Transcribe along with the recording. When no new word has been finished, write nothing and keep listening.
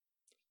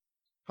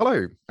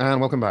Hello,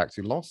 and welcome back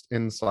to Lost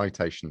in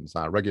Citations,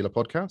 our regular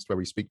podcast where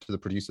we speak to the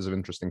producers of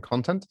interesting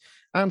content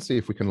and see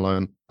if we can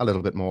learn a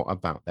little bit more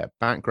about their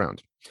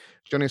background.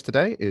 Joining us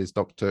today is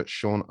Dr.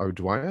 Sean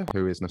O'Dwyer,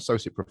 who is an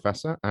associate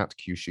professor at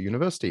Kyushu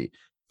University.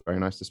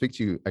 Very nice to speak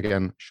to you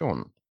again,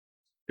 Sean.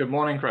 Good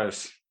morning,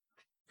 Chris.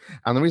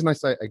 And the reason I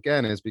say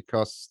again is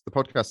because the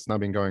podcast has now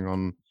been going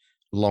on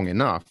long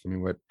enough. I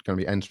mean, we're going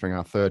to be entering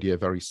our third year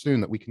very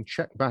soon, that we can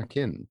check back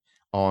in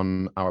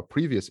on our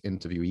previous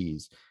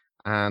interviewees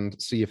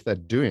and see if they're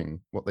doing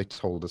what they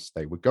told us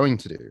they were going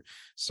to do.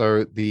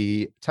 So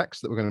the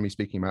text that we're going to be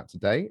speaking about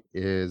today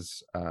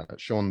is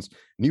Sean's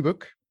new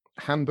book,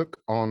 Handbook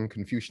on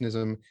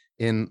Confucianism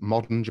in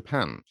Modern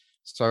Japan.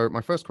 So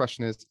my first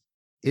question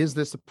is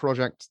this a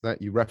project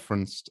that you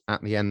referenced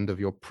at the end of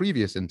your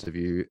previous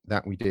interview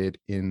that we did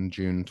in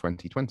June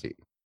 2020?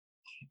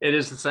 It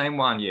is the same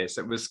one, yes.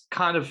 It was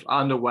kind of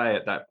underway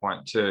at that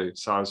point too.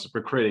 So I was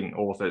recruiting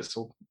authors.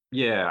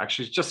 Yeah,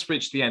 actually just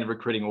reached the end of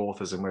recruiting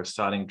authors and we're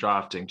starting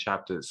drafting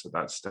chapters at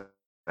that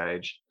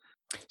stage.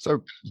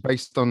 So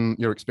based on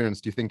your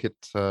experience, do you think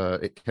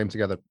it came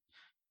together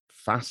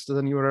faster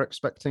than you were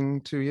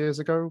expecting 2 years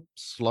ago?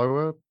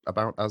 Slower,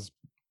 about as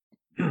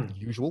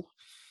usual?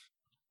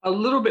 A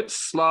little bit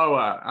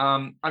slower.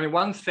 I mean,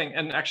 one thing,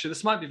 and actually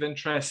this might be of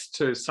interest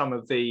to some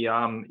of the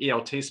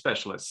ELT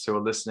specialists who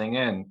are listening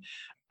in.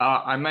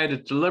 I made a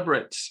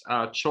deliberate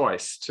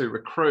choice to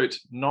recruit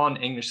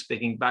non-English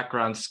speaking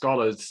background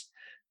scholars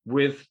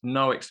with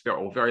no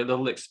experience or very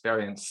little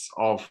experience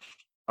of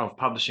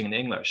publishing in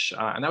English.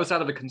 And that was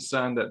out of a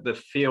concern that the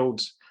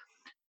field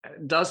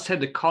does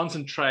tend to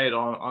concentrate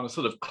on a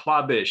sort of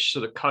clubbish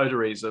sort of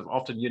coteries of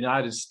often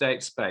United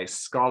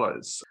States-based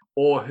scholars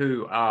or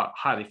who are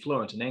highly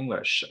fluent in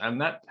English.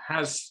 And that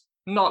has,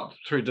 not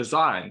through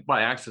design,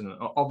 by accident,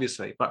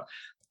 obviously, but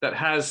that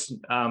has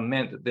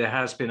meant that there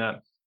has been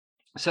a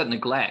certain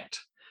neglect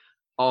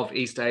of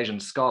East Asian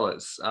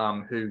scholars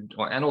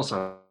and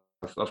also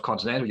of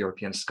continental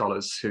European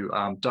scholars who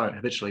don't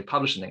habitually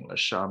publish in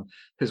English,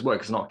 whose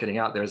work is not getting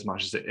out there as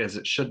much as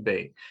it should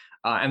be.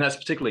 And that's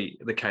particularly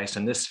the case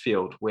in this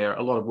field, where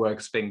a lot of work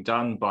is being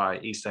done by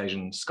East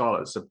Asian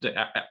scholars,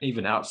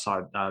 even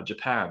outside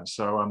Japan.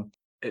 So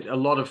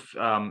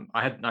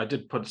I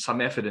did put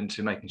some effort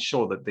into making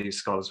sure that these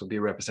scholars would be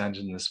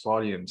represented in this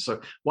volume.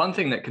 So one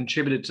thing that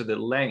contributed to the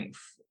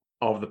length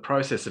of the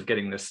process of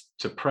getting this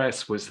to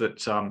press was that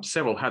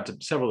several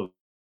of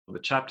the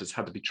chapters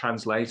had to be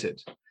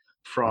translated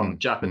from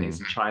Japanese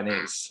and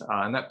Chinese,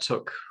 and that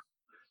took,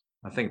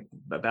 I think,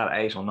 about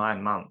 8 or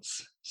 9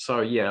 months. So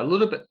yeah, a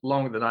little bit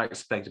longer than I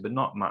expected, but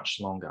not much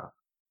longer.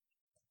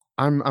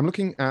 I'm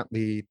looking at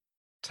the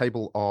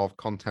table of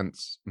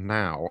contents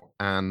now,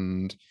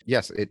 and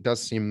yes, it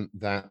does seem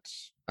that,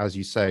 as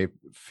you say,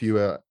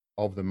 fewer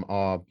of them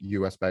are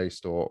US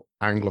based or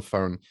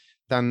Anglophone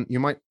than you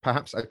might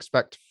perhaps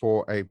expect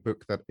for a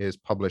book that is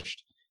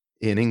published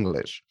in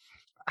English.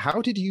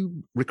 How did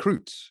you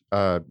recruit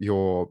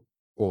your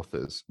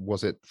authors?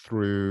 Was it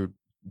through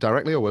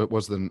directly, or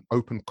was it an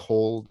open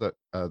call that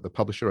the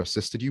publisher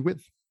assisted you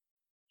with?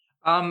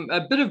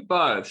 A bit of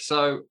both.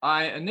 So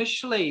I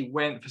initially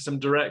went for some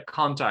direct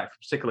contact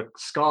with particular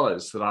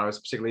scholars that I was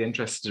particularly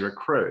interested to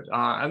recruit.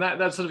 And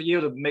that sort of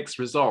yielded mixed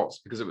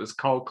results because it was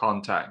cold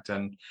contact.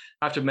 And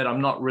I have to admit,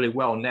 I'm not really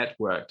well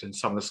networked in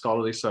some of the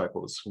scholarly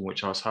circles from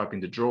which I was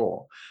hoping to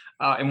draw.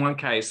 In one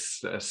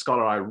case, a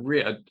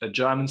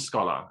German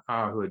scholar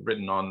who had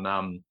written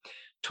on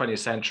 20th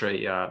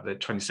century, the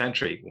 20th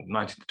century,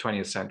 19th to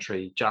 20th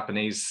century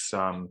Japanese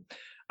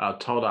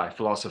Todai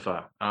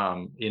philosopher,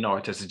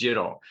 Inoue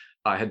Tesejiro,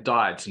 had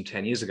died some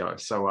 10 years ago.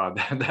 So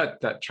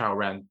that trail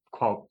ran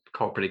cold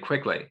pretty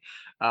quickly.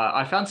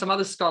 I found some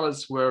other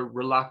scholars were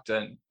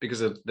reluctant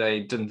because they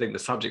didn't think the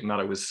subject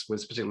matter was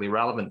particularly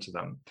relevant to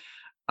them.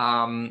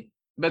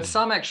 But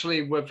some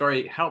actually were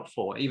very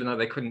helpful, even though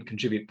they couldn't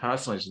contribute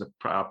personally to the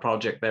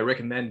project. They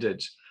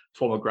recommended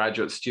former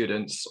graduate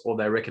students or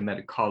they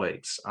recommended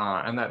colleagues,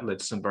 and that led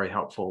to some very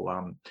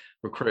helpful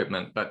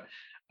recruitment. But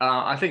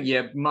I think,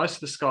 yeah, most of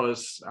the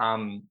scholars,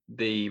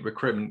 the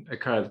recruitment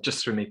occurred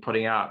just through me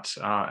putting out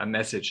a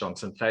message on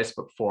some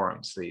Facebook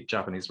forums, the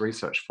Japanese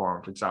Research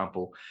Forum, for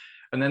example.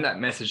 And then that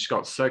message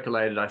got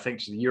circulated, I think,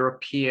 to the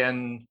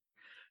European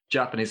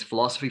Japanese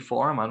Philosophy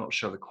Forum. I'm not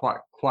sure the quite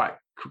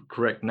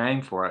correct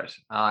name for it,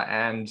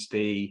 and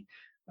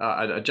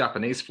a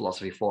Japanese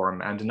Philosophy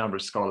Forum, and a number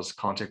of scholars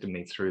contacted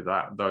me through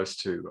those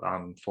two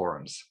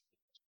forums.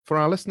 For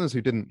our listeners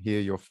who didn't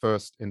hear your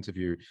first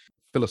interview,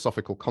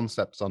 philosophical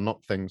concepts are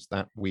not things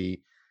that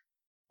we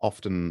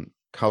often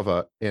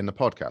cover in a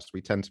podcast.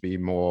 We tend to be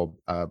more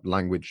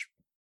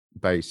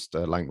language-based,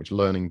 language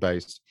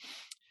learning-based.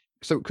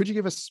 So could you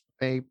give us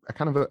a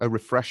kind of a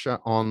refresher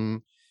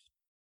on,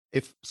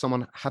 if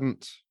someone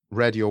hadn't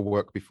read your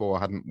work before,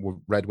 hadn't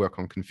read work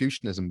on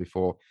Confucianism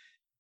before,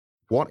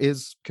 what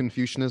is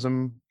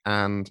Confucianism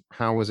and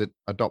how was it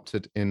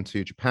adopted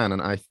into Japan?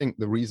 And I think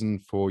the reason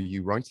for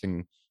you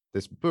writing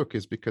this book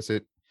is because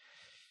it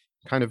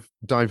kind of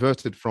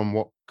diverted from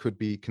what could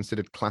be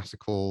considered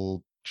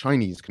classical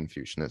Chinese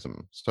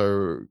Confucianism.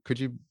 So could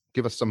you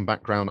give us some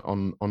background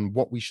on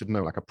what we should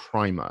know, like a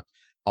primer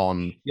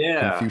on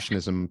Yeah.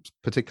 Confucianism,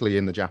 particularly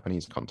in the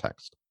Japanese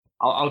context?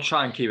 I'll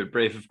try and keep it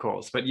brief, of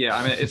course, but yeah,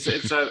 I mean, it's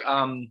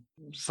a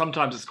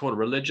sometimes it's called a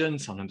religion,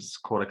 sometimes it's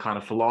called a kind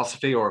of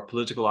philosophy or a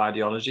political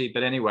ideology.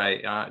 But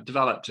anyway,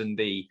 developed in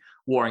the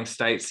Warring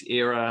States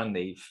era in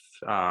the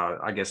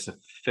I guess the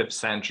 5th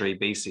century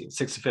BC,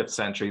 6th to 5th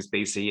centuries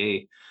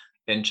BCE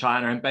in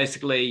China, and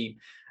basically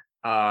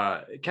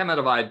it came out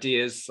of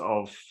ideas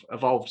of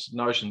evolved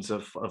notions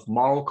of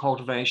moral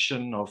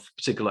cultivation of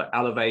particular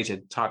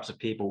elevated types of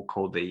people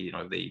called the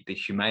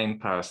humane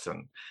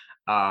person,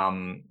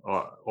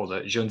 or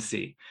the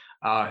junzi,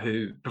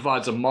 who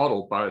provides a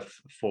model both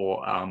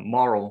for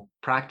moral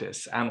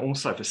practice and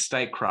also for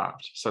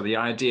statecraft. So the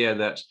idea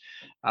that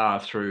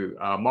through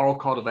moral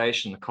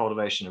cultivation, the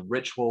cultivation of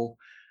ritual,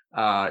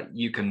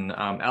 you can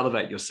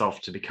elevate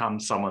yourself to become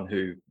someone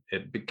who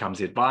it becomes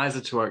the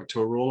advisor to a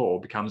ruler or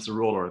becomes the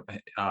ruler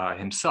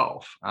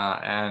himself,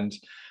 and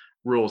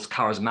rules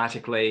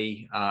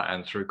charismatically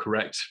and through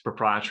correct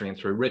proprietary and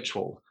through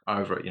ritual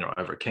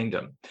over a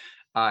kingdom.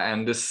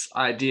 And this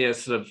idea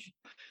sort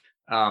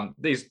of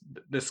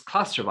this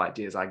cluster of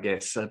ideas, I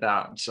guess,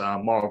 about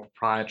moral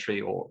proprietary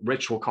or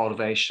ritual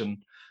cultivation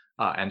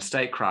and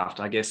statecraft,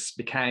 I guess,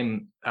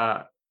 became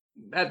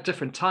at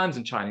different times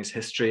in Chinese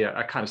history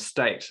a kind of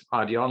state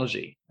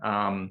ideology.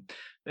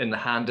 In the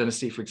Han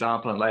Dynasty, for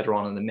example, and later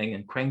on in the Ming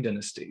and Qing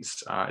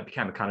dynasties, it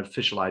became a kind of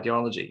official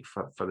ideology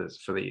for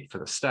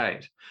the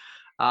state,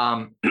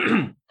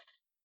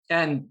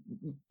 and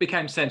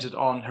became centered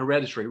on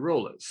hereditary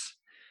rulers.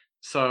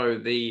 So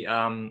the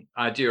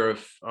idea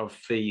of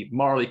the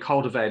morally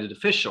cultivated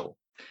official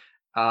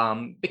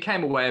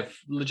became a way of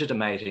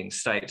legitimating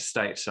state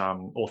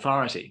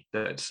authority.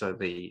 That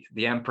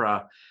the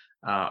emperor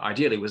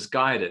ideally was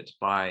guided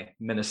by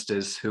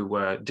ministers who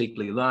were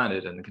deeply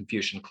learned in the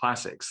Confucian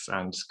classics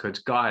and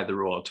could guide the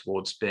ruler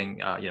towards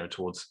being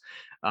towards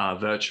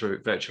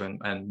virtue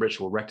and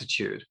ritual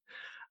rectitude.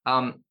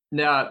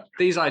 Now,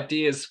 these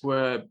ideas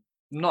were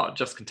not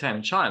just contained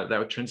in China; they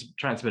were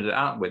transmitted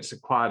outwards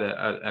at quite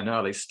an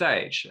early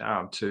stage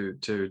to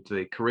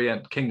the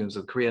Korean kingdoms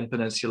of the Korean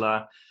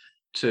Peninsula,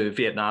 to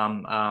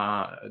Vietnam,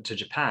 to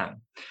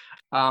Japan.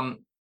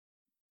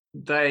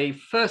 They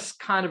first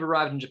kind of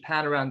arrived in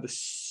Japan around the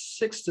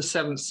 6th to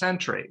 7th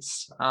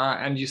centuries,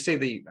 and you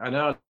see an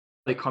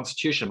early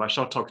constitution by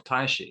Shotoku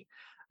Taishi,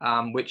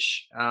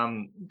 which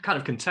kind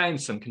of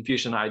contains some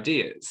Confucian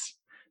ideas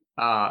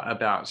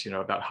about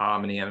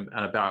harmony and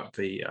about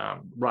the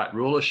right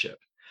rulership.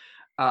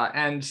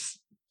 And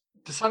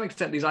to some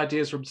extent, these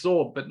ideas were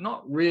absorbed, but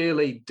not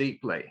really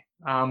deeply.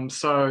 And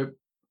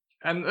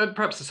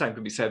perhaps the same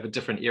could be said for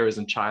different eras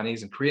in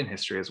Chinese and Korean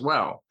history as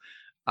well.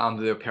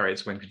 There were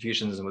periods when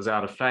Confucianism was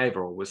out of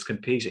favor or was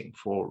competing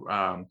for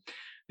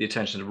the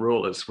attention of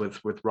rulers with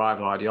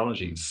rival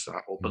ideologies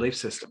or belief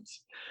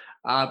systems.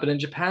 But in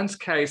Japan's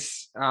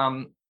case,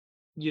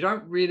 you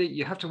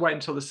have to wait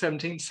until the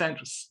 17th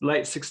century,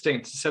 late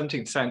 16th to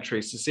 17th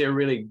centuries to see a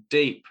really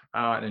deep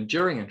and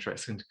enduring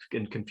interest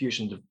in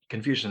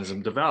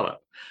Confucianism develop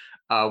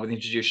with the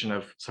introduction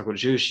of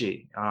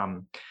Sakujushi,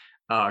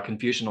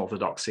 Confucian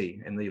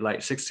orthodoxy in the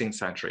late 16th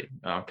century,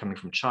 coming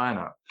from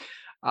China.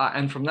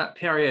 And from that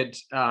period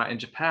in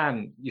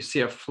Japan, you see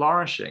a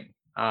flourishing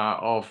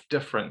of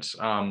different,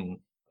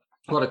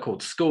 what are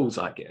called schools,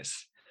 I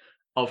guess,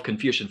 of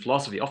Confucian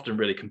philosophy, often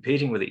really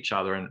competing with each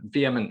other and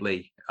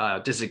vehemently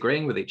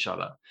disagreeing with each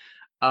other.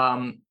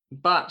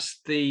 But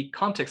the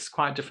context is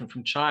quite different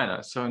from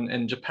China. So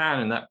in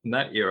Japan, in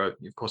that era,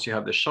 of course, you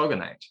have the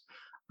shogunate.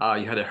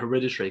 You had a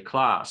hereditary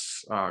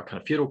class, kind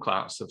of feudal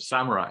class of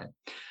samurai.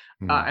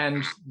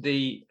 And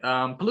the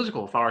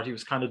political authority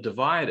was kind of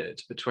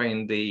divided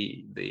between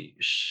the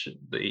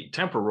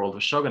temporal rule of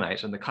the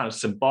shogunate and the kind of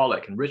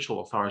symbolic and ritual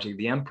authority of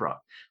the emperor.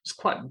 It's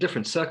quite a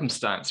different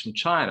circumstance from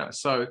China.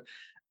 So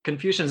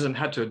Confucianism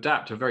had to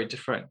adapt to a very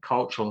different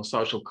cultural and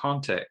social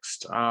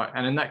context.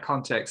 And in that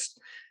context,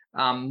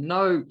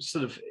 no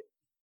sort of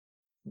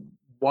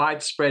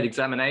widespread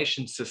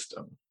examination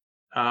system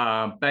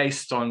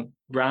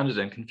grounded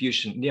in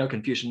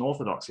Neo-Confucian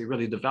orthodoxy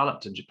really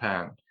developed in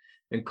Japan,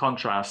 in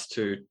contrast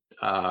to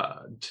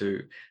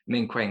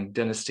Ming Qing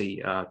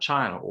dynasty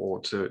China, or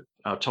to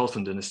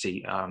Chosun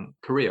dynasty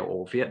Korea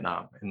or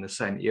Vietnam in the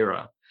same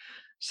era.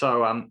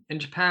 So in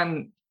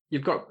Japan,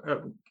 you've got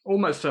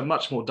almost a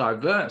much more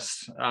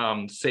diverse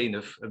scene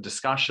of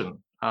discussion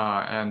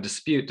and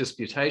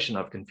disputation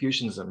of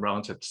Confucianism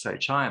relative to, say,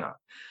 China.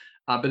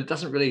 But it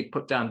doesn't really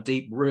put down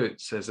deep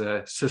roots as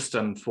a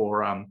system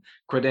for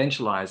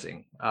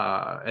credentializing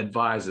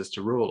advisors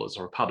to rulers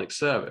or public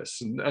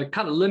service. And a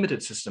kind of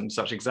limited system,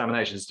 such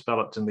examinations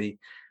developed in the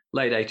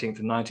late 18th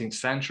and 19th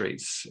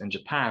centuries in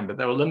Japan, but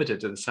they were limited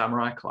to the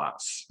samurai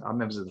class,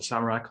 members of the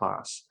samurai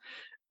class.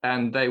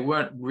 And they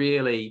weren't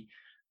really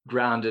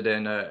grounded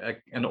in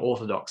an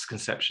orthodox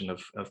conception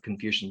of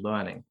Confucian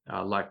learning,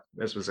 like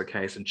this was the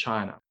case in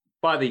China.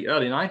 by the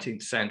early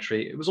 19th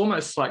century, it was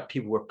almost like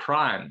people were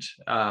primed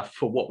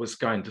for what was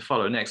going to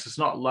follow next. It's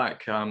not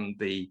like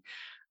the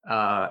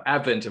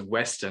advent of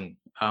Western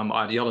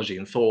ideology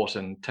and thought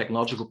and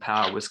technological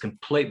power was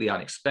completely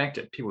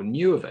unexpected. People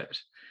knew of it.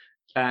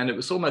 And it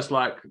was almost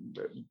like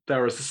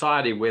there was a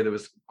society where there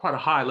was quite a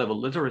high level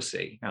of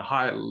literacy and a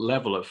high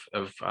level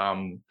of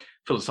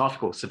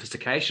philosophical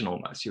sophistication,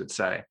 almost, you would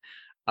say.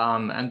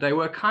 And they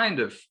were kind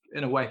of,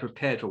 in a way,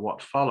 prepared for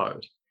what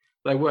followed.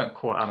 They weren't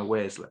caught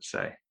unawares, let's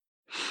say.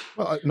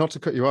 Well, not to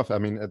cut you off, I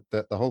mean,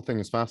 the whole thing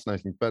is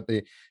fascinating, but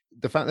the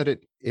fact that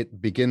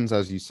it begins,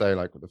 as you say,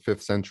 like the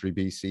 5th century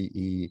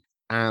BCE,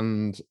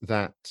 and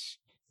that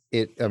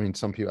I mean,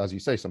 some people, as you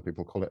say, some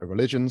people call it a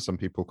religion, some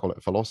people call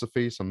it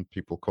philosophy, some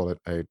people call it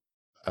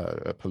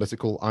a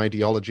political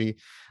ideology.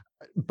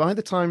 By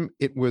the time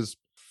it was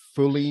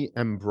fully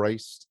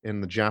embraced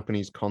in the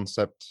Japanese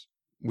concept,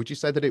 would you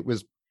say that it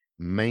was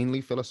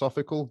mainly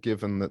philosophical,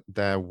 given that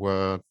there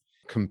were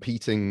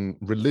competing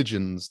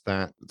religions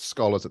that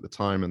scholars at the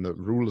time and the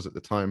rulers at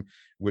the time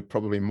would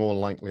probably more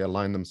likely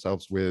align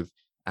themselves with,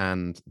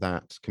 and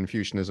that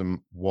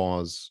Confucianism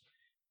was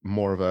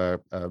more of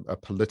a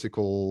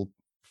political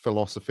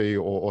philosophy,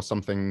 or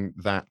something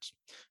that,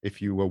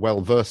 if you were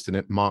well versed in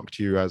it, marked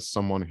you as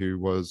someone who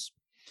was,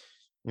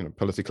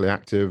 politically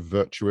active,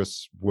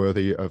 virtuous,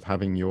 worthy of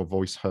having your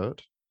voice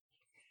heard?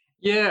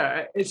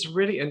 Yeah, it's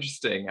really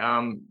interesting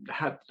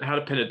how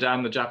to pin it down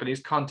in the Japanese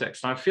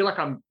context. And I feel like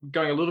I'm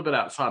going a little bit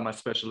outside my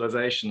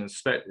specialization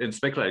in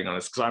speculating on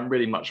this, because I'm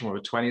really much more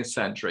of a 20th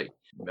century.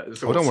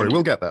 So don't worry,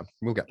 we'll get there.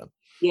 We'll get there.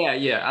 Yeah,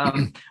 yeah.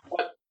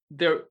 But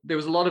there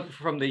was a lot of,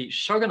 from the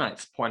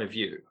shogunate's point of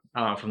view,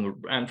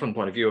 from the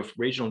point of view of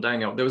regional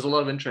daimyo, there was a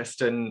lot of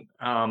interest in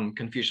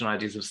Confucian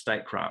ideas of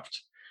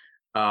statecraft,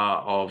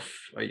 of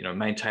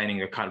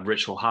maintaining a kind of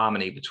ritual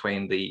harmony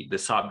between the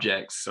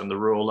subjects and the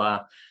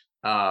ruler,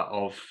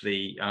 of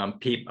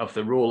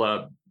the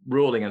ruler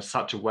ruling in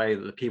such a way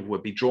that the people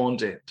would be drawn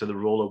to the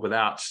ruler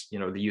without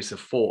the use of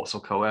force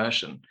or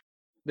coercion.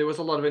 There was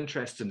a lot of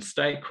interest in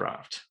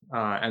statecraft,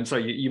 and so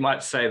you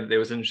might say that there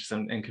was interest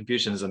in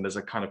Confucianism as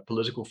a kind of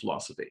political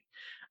philosophy.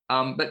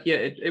 But yeah,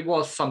 it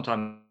was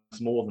sometimes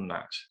more than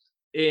that.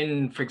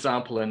 For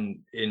example,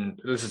 in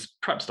this is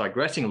perhaps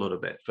digressing a little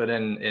bit, but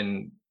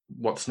in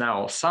what's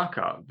now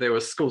Osaka, there were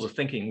schools of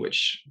thinking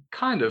which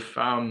kind of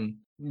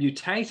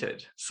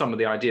mutated some of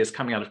the ideas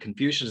coming out of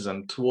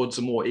Confucianism towards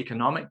a more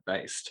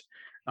economic-based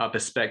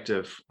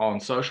perspective on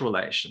social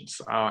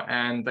relations,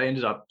 and they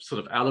ended up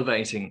sort of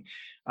elevating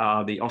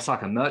the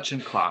Osaka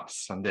merchant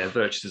class and their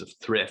virtues of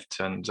thrift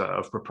and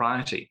of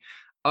propriety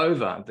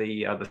over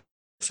the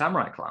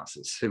samurai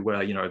classes, who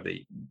were,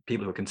 the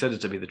people who were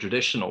considered to be the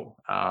traditional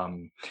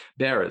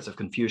bearers of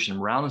Confucian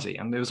morality.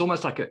 And there was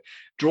almost like a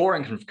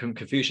drawing from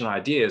Confucian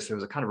ideas. There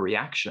was a kind of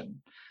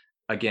reaction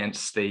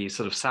against the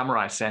sort of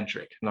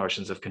samurai-centric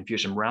notions of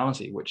Confucian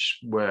morality, which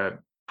were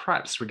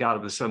perhaps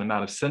regarded with a certain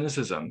amount of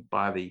cynicism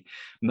by the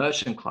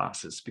merchant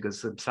classes,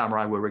 because the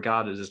samurai were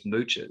regarded as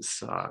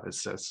moochers,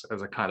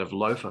 as a kind of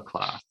loafer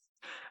class.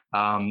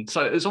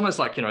 So it's almost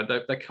like,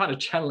 they're kind of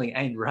channeling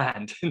Ayn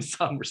Rand in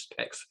some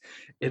respects,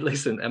 at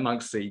least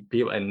amongst the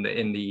people in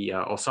the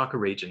Osaka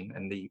region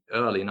in the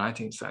early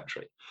 19th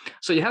century.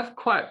 So you have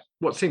quite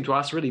what seemed to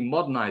us really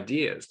modern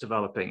ideas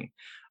developing,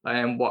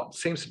 and what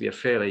seems to be a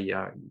fairly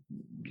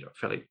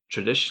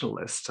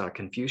traditionalist,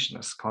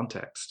 Confucianist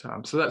context.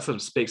 So that sort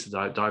of speaks to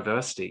the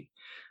diversity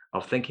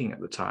of thinking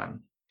at the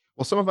time.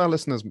 Well, some of our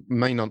listeners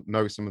may not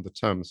know some of the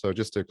terms, so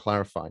just to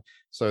clarify,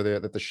 so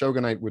the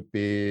shogunate would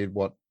be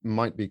what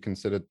might be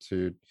considered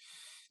to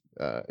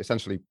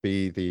essentially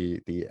be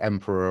the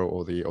emperor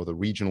or the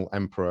regional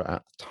emperor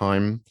at the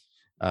time,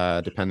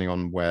 depending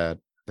on where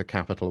the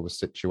capital was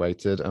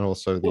situated, and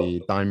also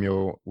the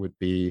daimyo would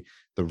be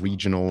the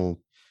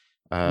regional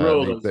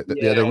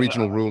the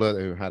regional ruler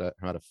who had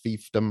a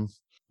fiefdom.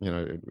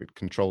 It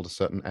controlled a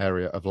certain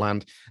area of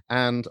land,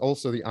 and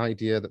also the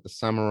idea that the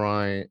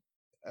samurai,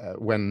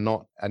 when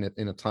not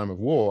in a time of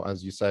war,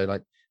 as you say,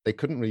 like, they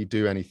couldn't really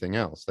do anything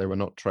else. They were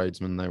not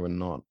tradesmen. They were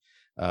not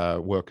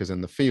workers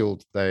in the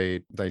field.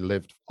 They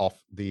lived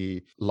off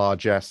the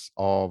largesse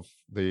of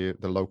the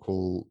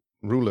local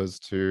rulers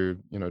to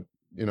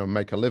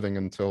make a living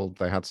until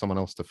they had someone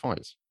else to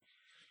fight.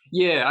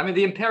 Yeah, I mean,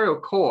 the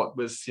imperial court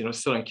was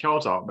still in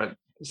Kyoto, but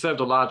served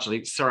a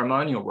largely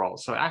ceremonial role.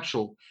 So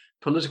actual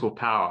political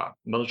power,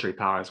 military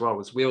power as well,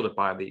 was wielded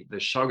by the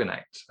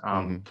shogunate,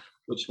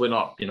 which were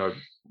not,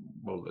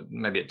 well,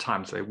 maybe at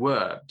times they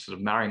were sort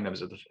of marrying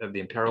members of the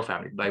imperial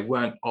family, but they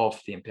weren't of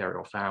the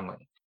imperial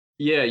family.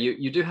 Yeah,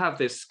 you do have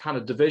this kind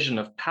of division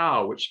of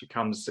power, which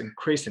becomes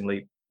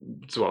increasingly,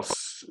 well,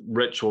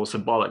 ritual,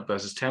 symbolic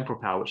versus temporal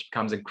power, which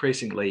becomes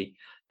increasingly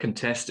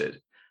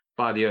contested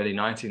by the early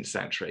 19th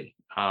century,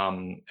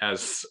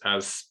 as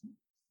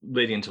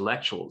leading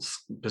intellectuals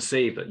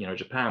perceive that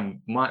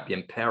Japan might be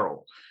in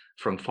peril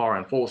from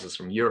foreign forces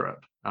from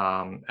Europe,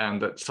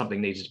 and that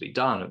something needed to be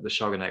done. The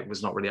shogunate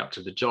was not really up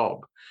to the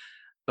job.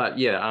 But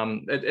yeah,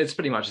 it's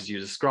pretty much as you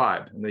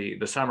describe.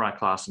 The samurai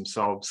class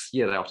themselves,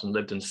 yeah, they often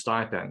lived in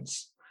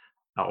stipends,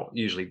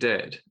 usually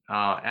did.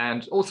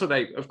 And also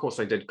of course,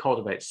 they did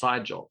cultivate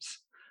side jobs.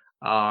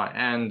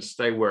 And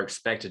they were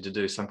expected to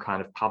do some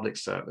kind of public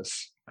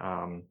service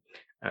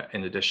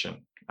in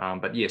addition.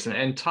 But yes,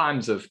 in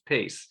times of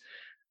peace,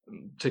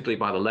 particularly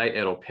by the late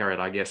Edo period,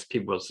 I guess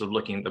people were sort of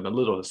looking at them a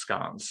little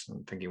askance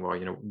and thinking, well,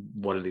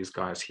 what are these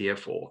guys here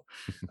for?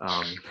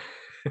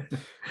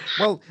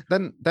 Well,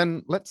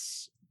 then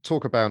let's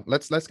talk about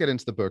let's get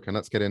into the book and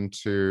let's get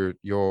into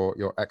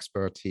your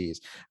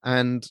expertise.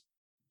 And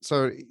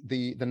so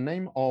the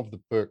name of the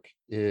book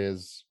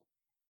is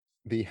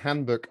The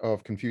Handbook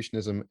of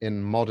Confucianism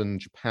in Modern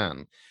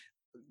Japan.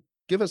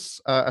 Give us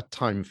a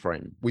time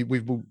frame.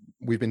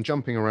 We've been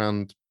jumping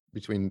around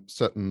between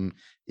certain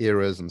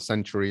eras and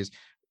centuries.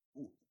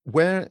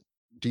 Where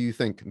do you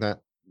think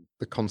that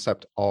the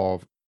concept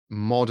of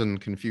modern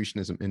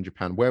Confucianism in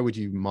Japan, where would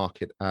you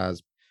mark it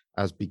as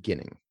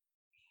beginning?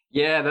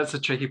 Yeah, that's a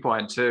tricky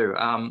point too,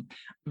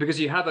 because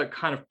you have a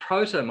kind of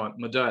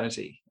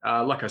proto-modernity.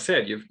 Like I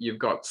said, you've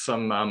got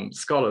some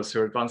scholars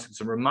who are advancing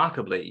some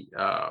remarkably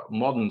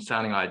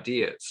modern-sounding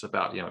ideas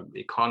about the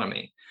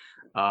economy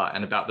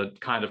and about the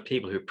kind of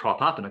people who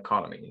prop up an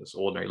economy as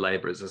ordinary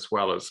laborers as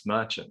well as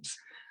merchants,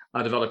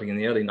 developing in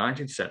the early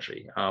 19th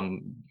century,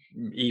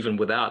 even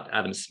without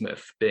Adam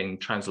Smith being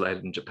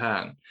translated in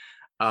Japan.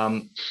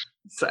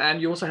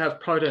 And you also have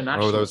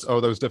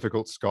proto-nationalism. Those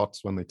difficult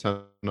Scots when they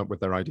turn up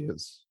with their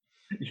ideas.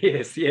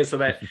 Yes.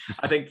 So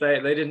I think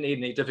they didn't need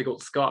any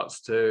difficult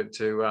Scots to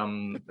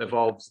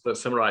evolve the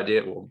similar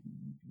idea, or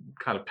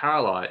kind of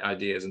parallel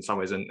ideas in some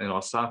ways in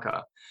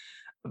Osaka.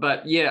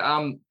 But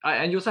yeah,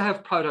 and you also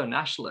have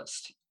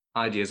proto-nationalist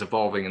ideas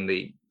evolving in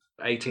the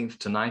 18th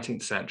to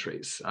 19th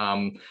centuries,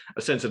 a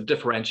sense of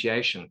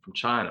differentiation from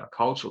China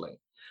culturally,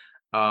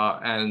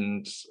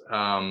 and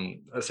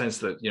a sense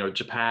that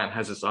Japan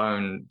has its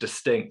own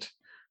distinct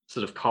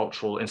sort of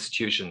cultural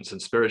institutions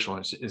and spiritual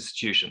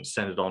institutions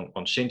centered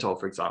on Shinto,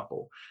 for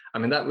example. I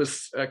mean, that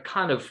was a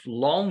kind of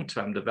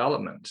long-term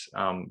development,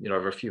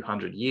 over a few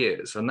hundred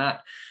years, and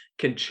that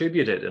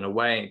contributed in a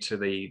way to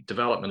the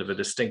development of a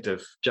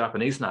distinctive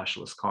Japanese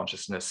nationalist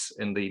consciousness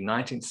in the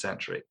 19th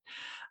century.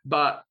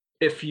 But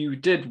if you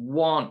did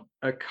want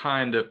a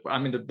kind of,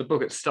 the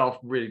book itself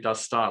really does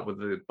start with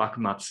the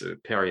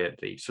Bakumatsu period,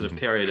 the sort of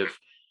period of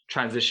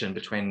transition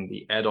between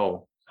the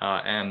Edo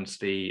and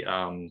the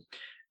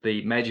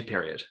Meiji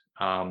period,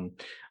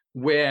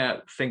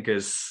 where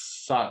thinkers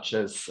such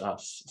as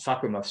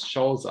Sakuma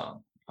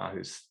Shozan,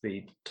 who's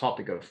the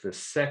topic of the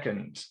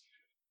second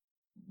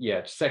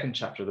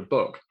chapter of the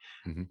book,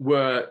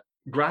 were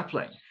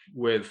grappling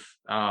with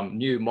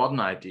new modern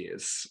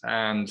ideas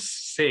and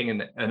seeing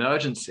an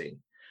urgency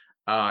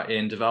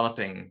in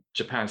developing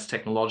Japan's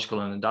technological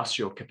and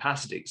industrial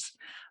capacities,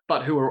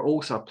 but who were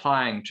also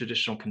applying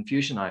traditional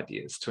Confucian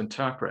ideas to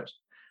interpret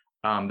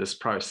this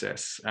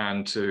process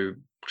and to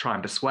try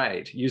and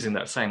persuade, using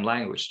that same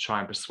language, to try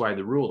and persuade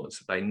the rulers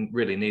that they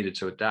really needed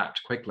to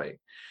adapt quickly.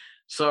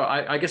 So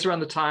I guess around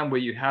the time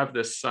where you have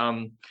this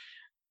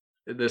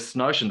this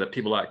notion that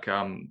people like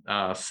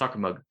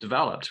Sakuma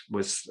developed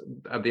was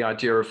the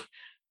idea of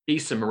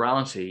Eastern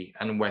morality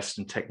and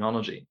Western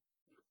technology.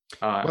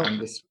 And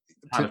this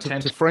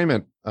to frame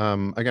it,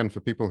 again, for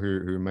people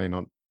who may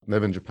not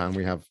live in Japan,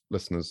 we have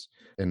listeners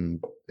in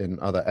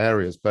other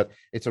areas, but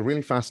it's a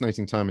really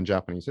fascinating time in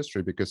Japanese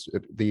history because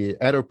the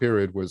Edo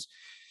period was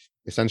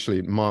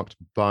essentially marked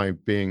by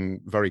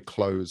being very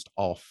closed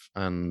off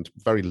and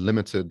very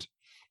limited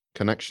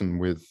connection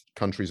with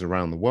countries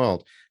around the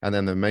world. And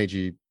then the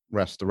Meiji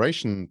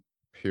Restoration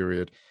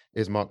period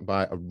is marked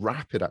by a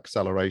rapid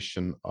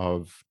acceleration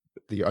of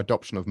the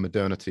adoption of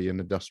modernity and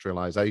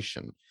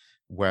industrialization,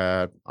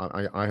 where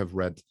I have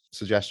read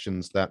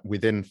suggestions that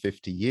within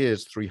 50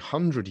 years,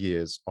 300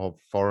 years of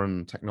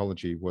foreign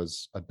technology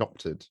was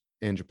adopted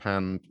in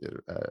Japan,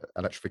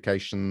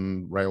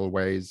 electrification,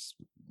 railways,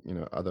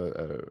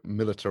 other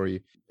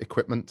military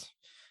equipment,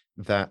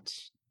 that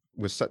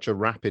was such a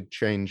rapid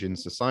change in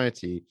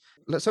society.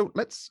 So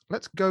let's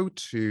go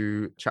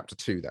to chapter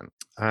 2 then.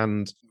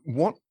 And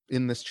what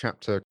in this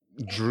chapter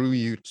drew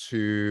you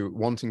to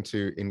wanting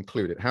to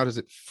include it? How does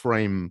it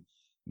frame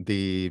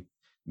the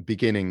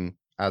beginning,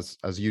 as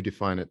you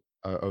define it,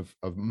 of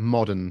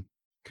modern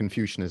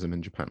Confucianism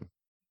in Japan?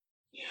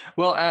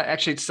 Well,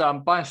 actually, it's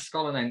by a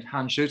scholar named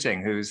Han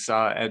Shuting, who's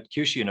at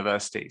Kyushu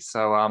University.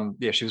 So,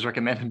 she was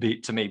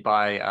recommended to me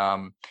by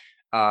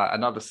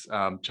another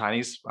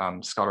Chinese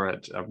scholar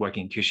at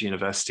working at Kyushu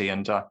University.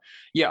 And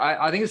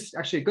I think it's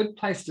actually a good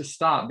place to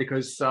start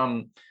because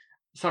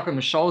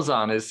Sakuma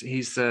Shozan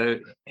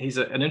he's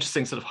an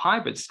interesting sort of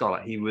hybrid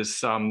scholar. He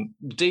was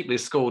deeply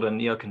schooled in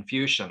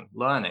Neo-Confucian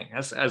learning,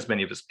 as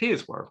many of his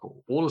peers were,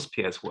 all his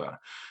peers were.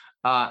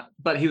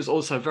 But he was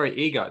also very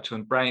eager to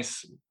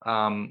embrace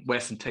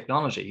Western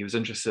technology. He was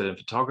interested in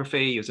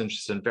photography. He was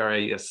interested in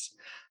various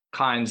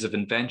kinds of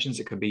inventions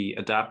that could be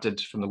adapted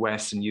from the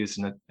West and used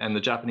in the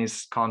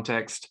Japanese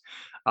context.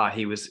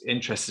 He was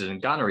interested in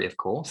gunnery, of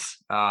course,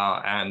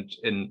 and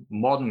in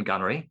modern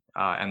gunnery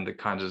and the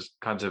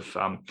kinds of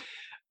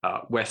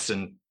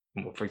Western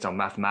for example,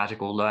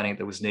 mathematical learning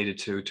that was needed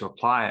to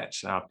apply it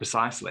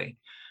precisely.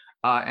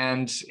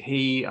 And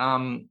he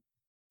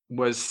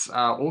was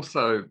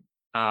also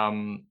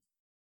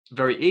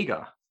very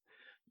eager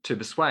to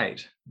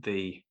persuade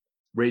the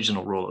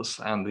regional rulers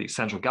and the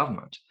central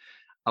government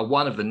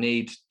one of the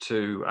need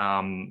to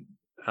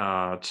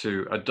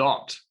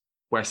adopt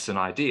Western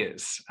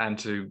ideas and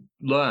to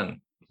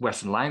learn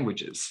Western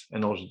languages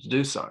in order to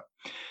do so.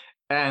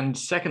 And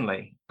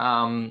secondly,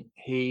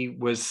 he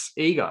was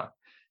eager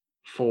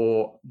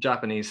for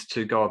Japanese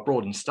to go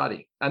abroad and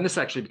study. And this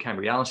actually became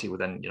reality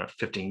within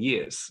 15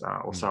 years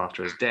or so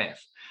after his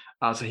death.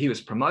 So he was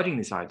promoting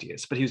these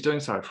ideas, but he was doing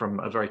so from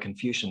a very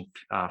Confucian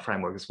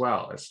framework as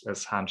well,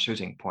 as Han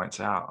Shuting points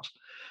out.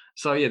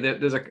 So yeah,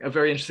 there's a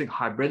very interesting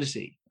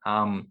hybridity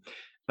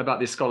about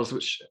these scholars,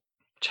 which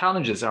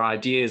challenges our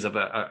ideas of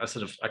a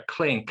sort of a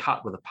clean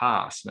cut with the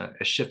past and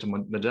a shift in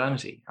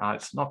modernity.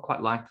 It's not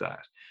quite like that.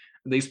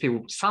 These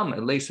people, some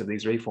at least of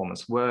these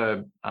reformers,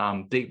 were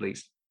deeply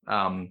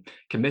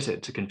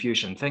committed to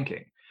Confucian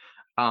thinking,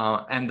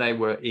 and they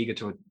were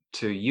eager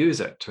to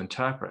use it to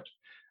interpret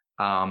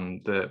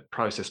the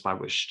process by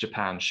which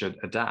Japan should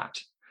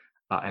adapt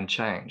and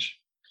change.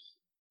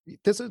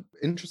 There's an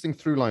interesting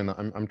through line that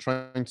I'm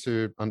trying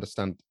to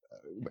understand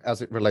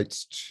as it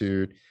relates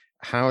to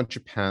how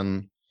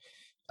Japan,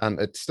 and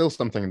it's still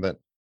something that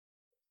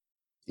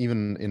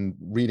even in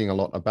reading a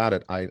lot about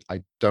it, I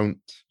don't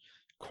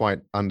quite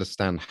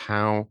understand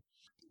how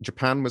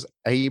Japan was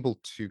able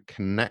to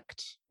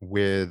connect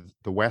with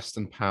the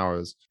Western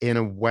powers in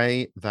a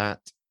way that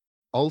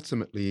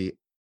ultimately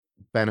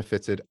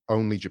benefited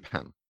only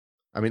Japan.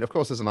 I mean, of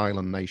course, as an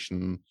island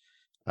nation,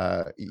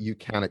 you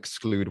can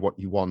exclude what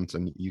you want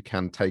and you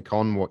can take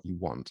on what you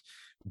want.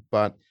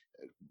 But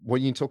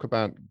when you talk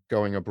about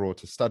going abroad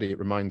to study, it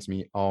reminds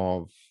me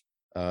of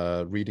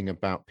reading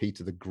about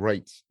Peter the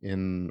Great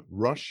in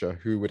Russia,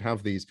 who would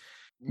have these,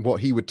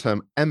 what he would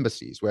term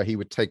embassies, where he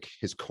would take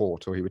his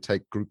court or he would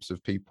take groups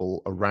of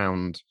people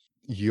around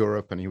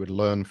Europe and he would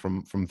learn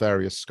from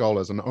various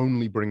scholars and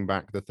only bring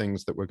back the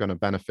things that were going to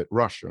benefit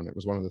Russia. And it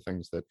was one of the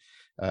things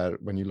that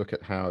when you look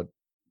at how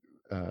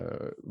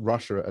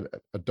Russia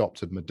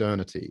adopted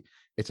modernity,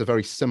 it's a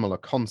very similar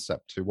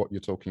concept to what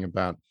you're talking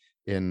about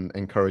in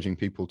encouraging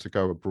people to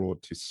go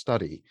abroad to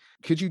study.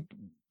 Could you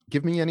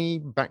give me any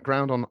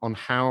background on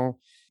how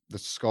the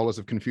scholars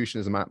of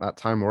Confucianism at that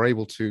time were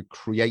able to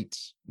create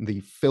the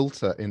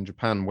filter in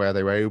Japan where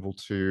they were able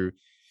to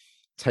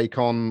take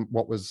on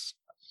what was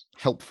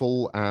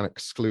helpful and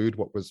exclude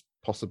what was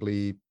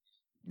possibly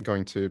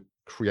going to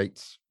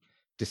create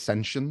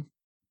dissension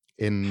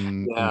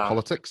in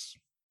politics?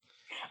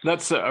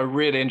 That's a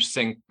really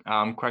interesting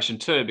question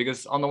too,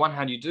 because on the one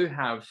hand, you do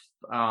have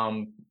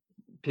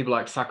people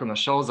like Sakuma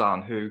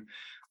Shozan who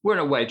were in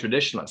a way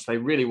traditionalists. They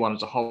really wanted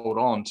to hold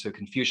on to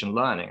Confucian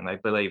learning, and they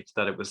believed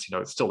that it was,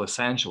 it's still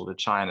essential to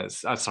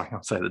China's. I'll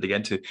say that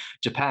again, to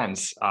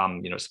Japan's,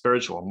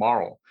 spiritual and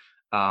moral,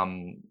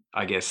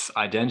 I guess,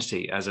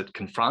 identity as it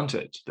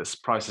confronted this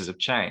process of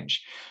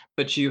change.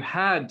 But you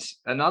had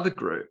another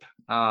group,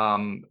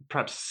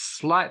 perhaps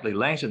slightly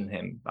later than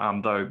him,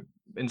 though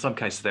in some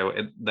cases they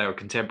were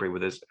contemporary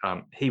with his.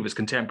 He was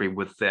contemporary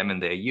with them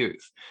in their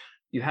youth.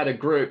 You had a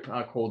group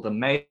called the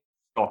Meiji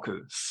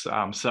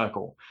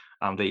Circle,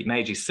 the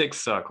Meiji Six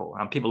Circle,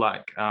 people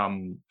like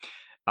Nishi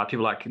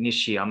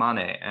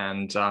Amane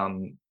and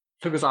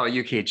Fukuzawa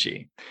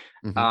Yukiichi,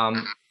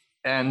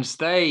 and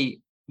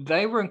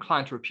they were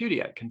inclined to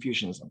repudiate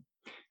Confucianism.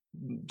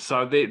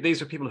 So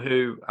these were people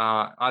who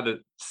either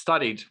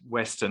studied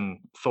Western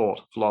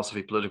thought,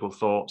 philosophy, political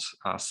thought,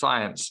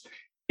 science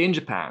in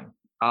Japan,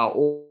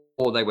 or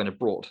they went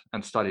abroad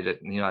and studied it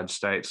in the United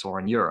States or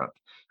in Europe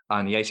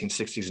in the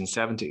 1860s and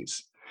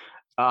 70s.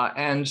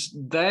 And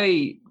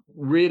they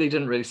really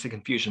didn't see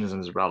Confucianism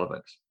as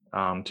relevant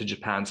to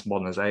Japan's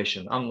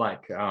modernization,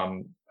 unlike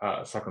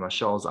Sakuma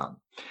Shozan.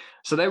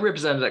 So they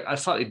represented a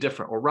slightly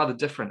different, or rather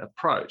different,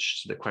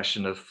 approach to the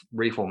question of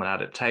reform and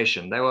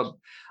adaptation. They were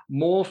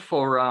more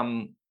for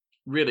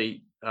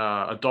really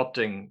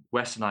adopting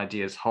Western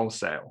ideas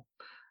wholesale,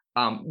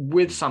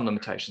 with some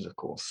limitations, of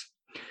course.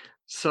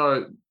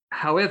 So,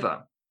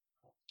 however,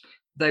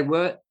 they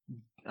were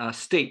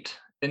steeped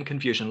in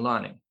Confucian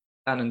learning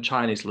and in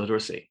Chinese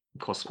literacy.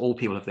 Of course, all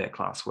people of their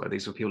class were.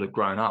 These were people who'd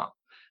grown up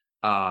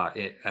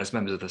as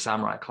members of the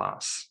samurai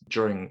class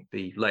during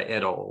the late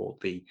Edo or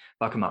the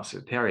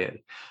Bakumatsu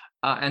period.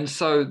 And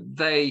so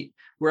they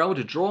were able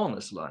to draw on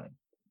this learning.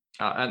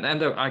 And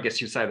I guess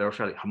you'd say they're a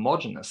fairly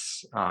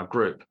homogenous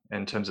group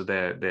in terms of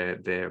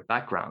their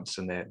backgrounds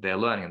and their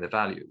learning and their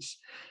values.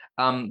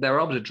 They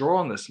were able to draw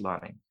on this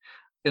learning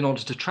in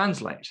order to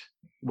translate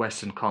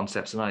Western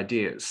concepts and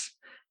ideas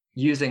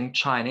using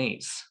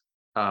Chinese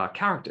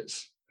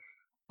characters.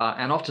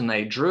 And often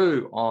they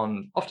drew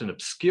on often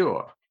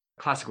obscure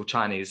classical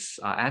Chinese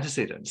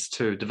antecedents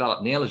to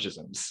develop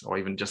neologisms or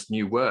even just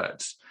new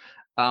words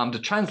to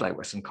translate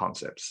Western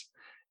concepts.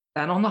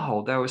 And on the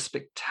whole, they were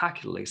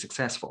spectacularly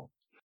successful,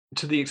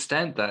 to the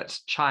extent that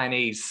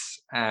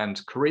Chinese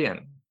and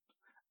Korean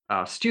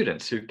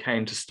students who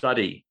came to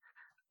study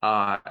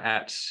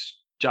at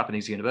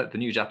the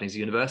new Japanese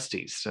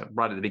universities,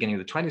 right at the beginning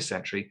of the 20th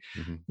century,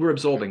 Mm-hmm. were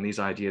absorbing these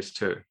ideas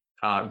too,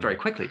 very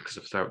quickly, because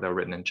they were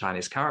written in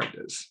Chinese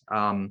characters.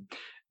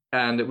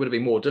 And it would have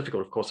been more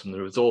difficult, of course, from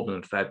the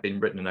absorbment if they had been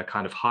written in a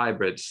kind of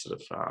hybrid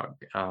sort of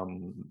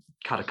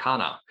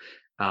katakana,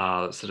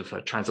 sort of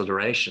a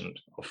transliteration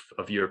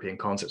of European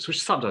concepts,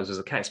 which sometimes is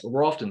the case, but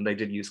more often they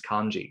did use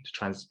kanji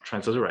to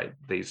transliterate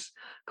these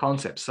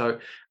concepts. So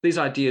these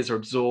ideas are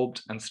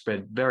absorbed and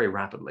spread very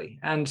rapidly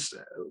and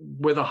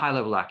with a high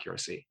level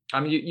accuracy.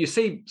 I mean, you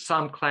see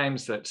some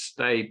claims that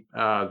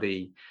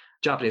the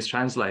Japanese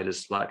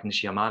translators like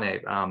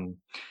Nishiyamane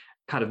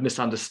kind of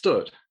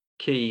misunderstood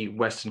key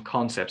Western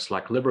concepts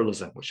like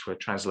liberalism, which were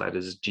translated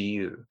as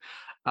GU.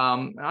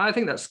 I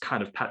think that's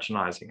kind of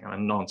patronizing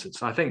and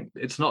nonsense. I think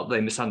it's not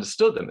they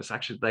misunderstood them, it's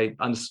actually they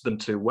understood them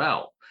too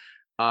well.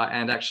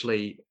 And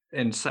actually,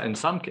 in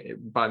some,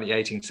 by the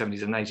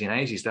 1870s and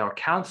 1880s, they were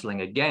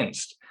counseling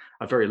against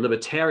a very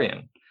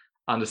libertarian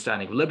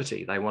understanding of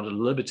liberty. They wanted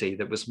liberty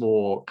that was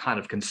more kind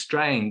of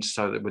constrained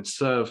so that it would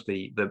serve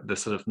the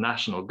sort of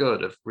national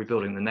good of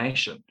rebuilding the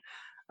nation.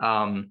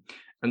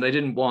 And they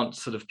didn't want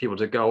sort of people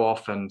to go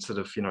off and sort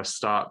of,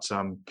 start,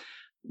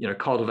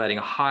 cultivating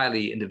a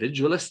highly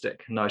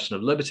individualistic notion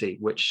of liberty,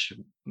 which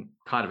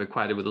kind of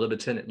equated with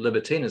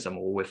libertinism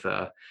or with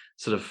a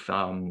sort of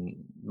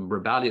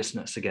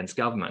rebelliousness against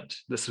government.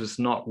 This was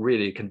not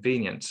really a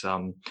convenient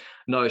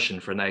notion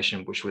for a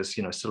nation which was,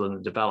 still in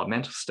the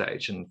developmental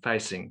stage and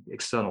facing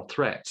external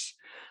threats.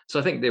 So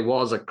I think there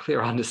was a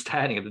clear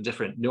understanding of the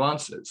different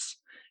nuances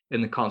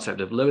in the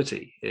concept of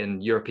liberty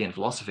in European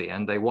philosophy,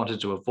 and they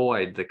wanted to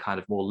avoid the kind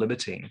of more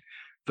libertine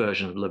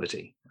version of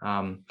liberty.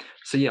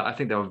 So yeah, I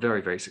think they were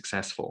very, very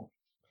successful.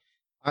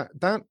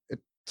 That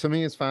to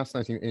me is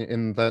fascinating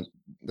in that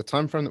the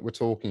time frame that we're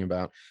talking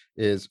about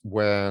is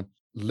where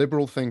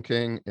liberal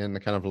thinking in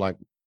the kind of like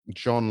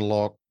John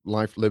Locke,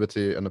 life,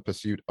 liberty, and the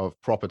pursuit of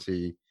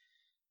property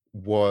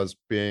was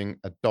being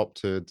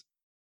adopted.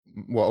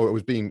 Well, it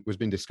was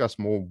being discussed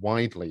more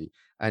widely,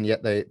 and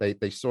yet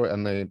they saw it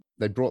and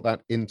they brought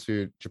that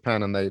into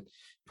Japan and they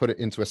put it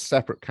into a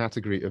separate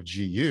category of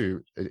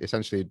GU,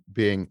 essentially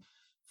being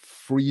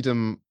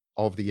freedom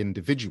of the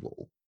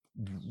individual,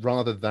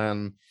 rather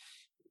than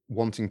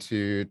wanting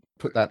to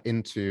put that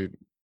into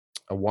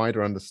a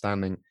wider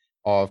understanding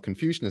of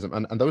Confucianism.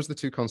 And those are the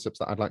two concepts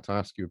that I'd like to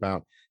ask you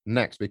about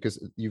next,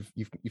 because you've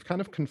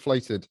kind of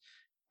conflated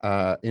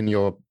in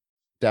your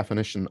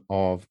definition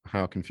of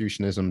how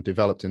Confucianism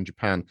developed in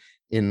Japan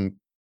in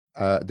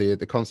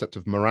the concept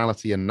of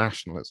morality and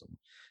nationalism.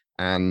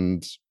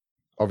 And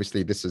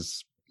obviously this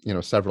is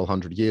several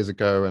hundred years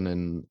ago and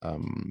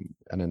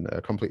in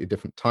a completely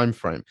different time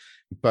frame,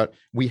 but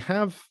we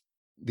have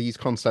these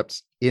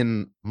concepts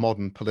in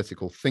modern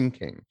political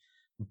thinking.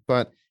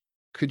 But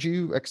could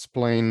you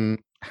explain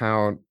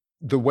how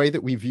the way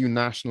that we view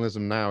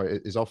nationalism now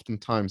is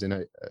oftentimes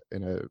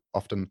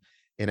often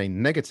in a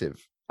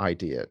negative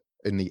idea,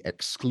 in the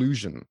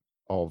exclusion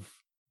of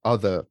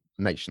other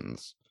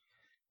nations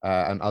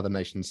and other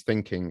nations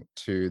thinking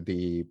to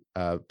the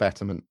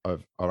betterment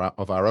of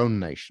our own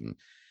nation?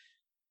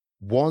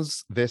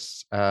 Was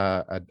this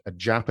a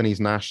Japanese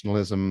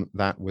nationalism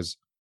that was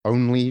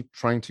only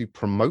trying to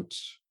promote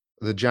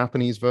the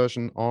Japanese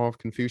version of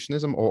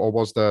Confucianism, or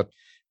was there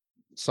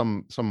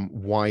some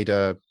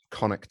wider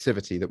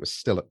connectivity that was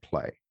still at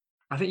play?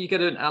 I think you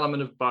get an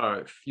element of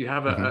both. You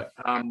have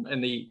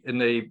in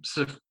the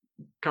sort of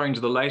going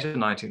to the later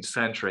 19th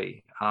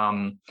century,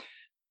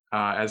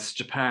 as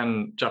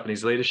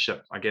Japanese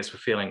leadership, I guess, were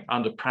feeling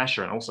under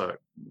pressure and also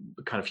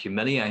kind of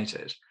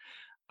humiliated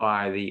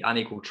by the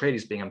unequal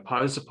treaties being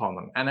imposed upon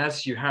them. And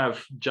as you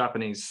have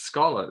Japanese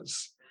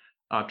scholars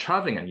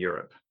traveling in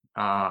Europe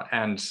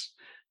and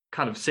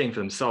kind of seeing for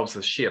themselves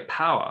the sheer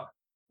power,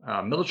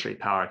 military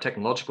power,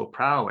 technological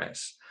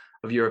prowess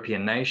of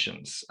European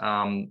nations,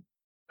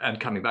 and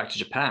coming back to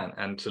Japan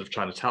and sort of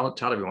trying to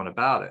tell everyone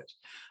about it,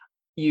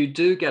 you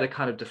do get a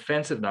kind of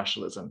defensive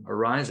nationalism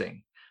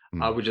arising,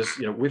 which is,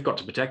 we've got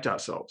to protect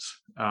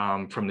ourselves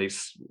from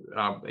these.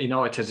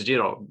 Inoue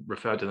Tetsujiro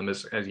referred to them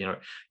as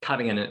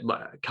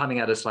coming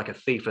at us like a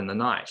thief in the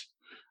night.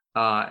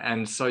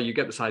 And so you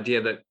get this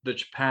idea that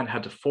Japan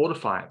had to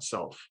fortify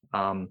itself,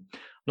 not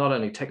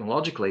only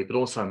technologically, but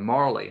also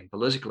morally and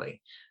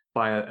politically,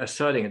 by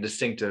asserting a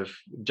distinctive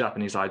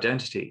Japanese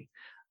identity.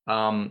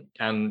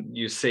 And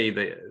you see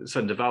the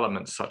certain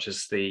developments such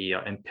as the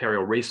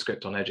Imperial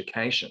Rescript on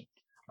Education,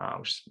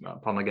 which was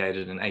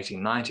promulgated in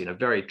 1890 in a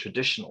very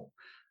traditional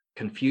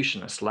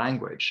Confucianist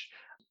language,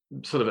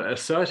 sort of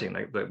asserting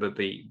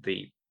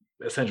the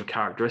essential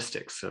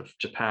characteristics of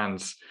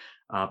Japan's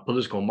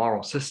political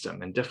moral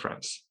system and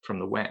difference from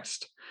the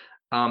West.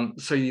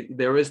 So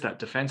there is that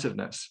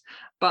defensiveness,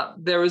 but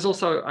there is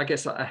also, I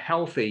guess, a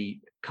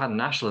healthy kind of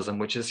nationalism,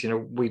 which is,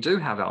 we do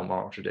have our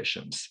moral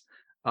traditions,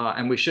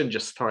 and we shouldn't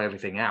just throw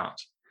everything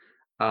out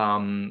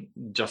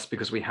just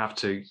because we have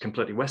to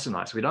completely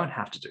Westernize. We don't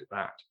have to do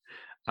that.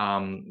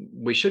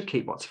 We should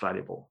keep what's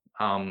valuable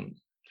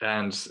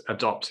and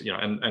adopt,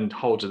 and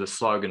hold to the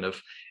slogan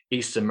of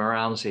Eastern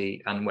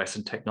morality and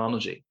Western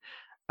technology.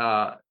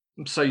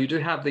 So you do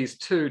have these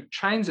two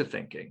trains of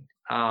thinking.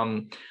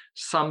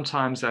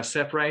 Sometimes they're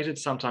separated.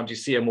 Sometimes you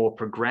see a more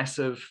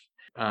progressive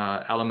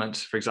element,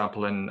 for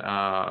example, in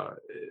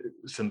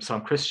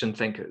some Christian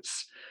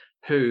thinkers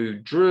who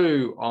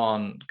drew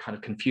on kind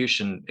of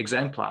Confucian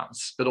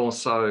exemplars, but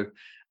also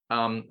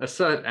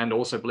assert and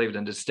also believed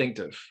in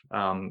distinctive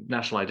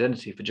national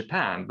identity for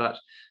Japan, but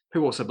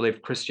who also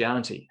believed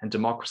Christianity and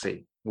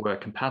democracy were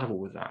compatible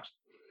with that.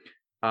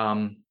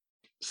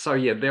 So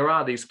yeah, there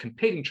are these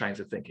competing trains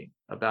of thinking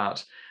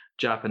about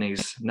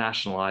Japanese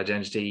national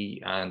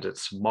identity and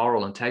its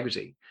moral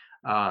integrity.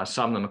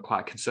 Some of them are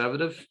quite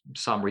conservative,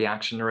 some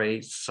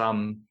reactionary,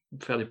 some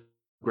fairly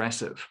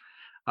progressive.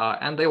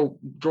 And they all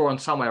draw in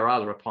some way or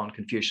other upon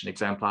Confucian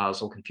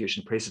exemplars or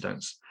Confucian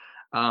precedents.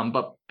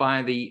 But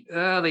by the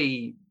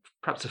early,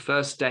 perhaps the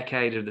first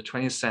decade of the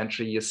 20th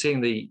century, you're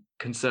seeing the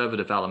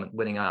conservative element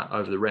winning out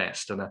over the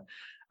rest, and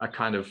a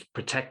kind of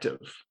protective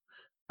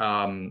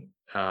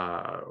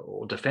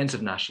or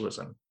defensive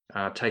nationalism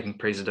taking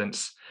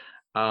precedence.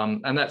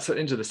 And that's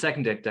into the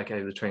second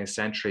decade of the 20th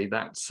century.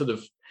 That sort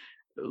of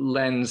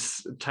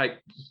lens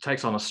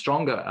takes on a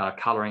stronger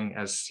coloring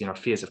as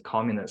fears of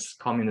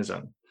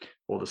communism,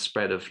 or the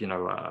spread of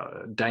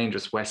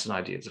dangerous Western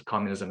ideas of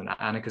communism and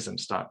anarchism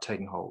start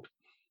taking hold.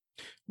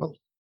 Well,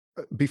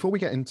 before we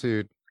get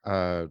into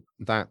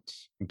that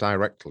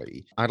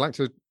directly, I'd like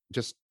to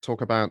just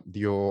talk about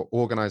your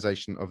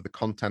organization of the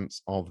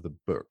contents of the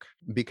book,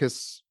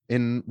 because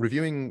in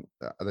reviewing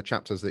the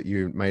chapters that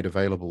you made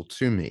available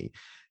to me,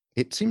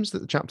 it seems that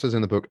the chapters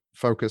in the book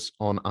focus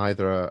on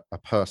either a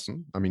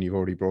person. I mean, you've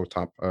already brought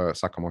up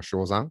Sakamo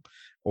Shozan,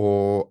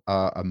 or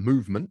a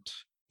movement,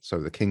 so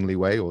the kingly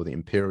way or the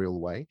imperial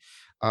way,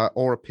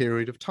 or a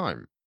period of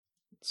time,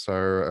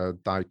 so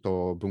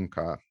Daito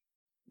Bunka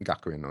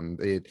Gakuin, and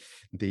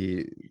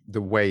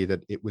the way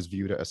that it was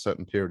viewed at a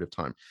certain period of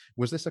time.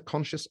 Was this a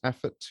conscious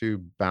effort to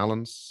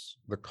balance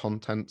the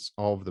contents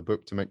of the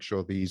book to make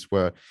sure these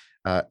were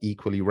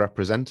equally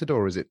represented,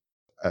 or is it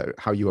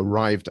how you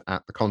arrived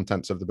at the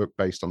contents of the book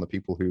based on the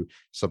people who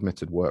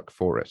submitted work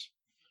for it?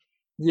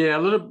 Yeah,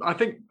 I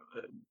think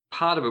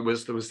part of it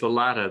was the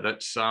latter.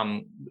 That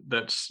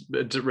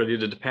it really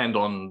did depend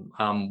on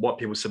what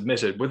people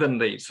submitted within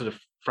the sort of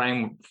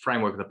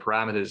framework of the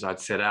parameters I'd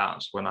set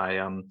out when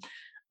I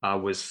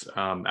was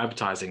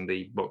advertising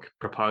the book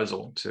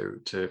proposal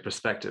to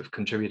prospective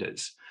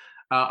contributors.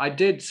 I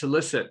did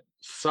solicit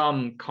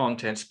some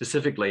content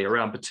specifically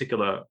around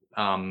particular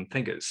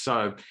thinkers.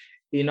 So,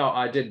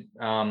 I did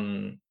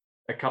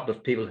a couple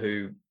of people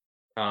who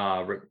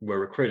were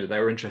recruited. They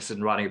were interested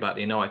in writing about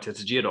Inoue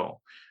Tetsujiro,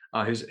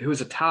 who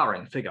was a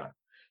towering figure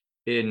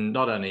in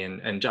not only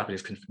in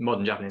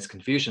modern Japanese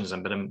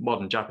Confucianism, but in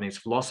modern Japanese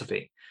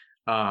philosophy,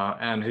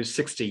 and whose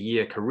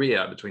 60-year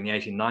career between the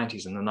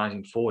 1890s and the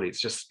 1940s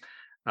just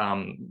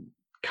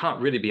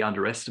can't really be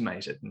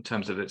underestimated in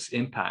terms of its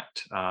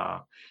impact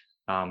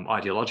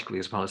ideologically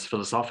as well as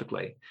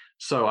philosophically.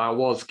 So I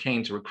was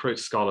keen to recruit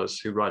scholars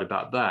who wrote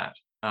about that.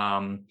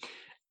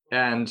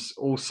 And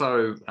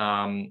also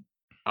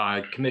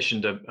I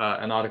commissioned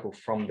an article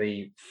from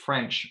the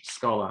French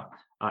scholar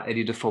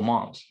Eddie de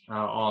Formant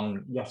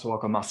on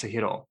Yasuoka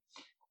Masahiro.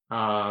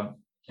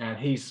 And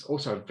he's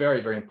also a very,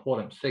 very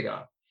important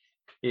figure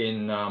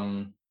in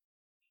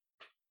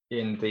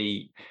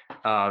the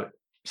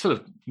sort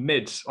of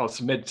mid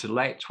to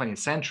late 20th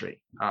century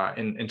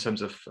in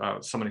terms of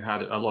someone who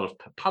had a lot of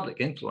public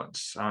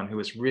influence and who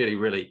was really,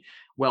 really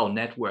well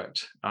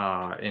networked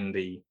in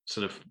the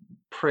sort of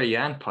pre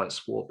and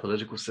post-war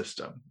political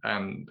system,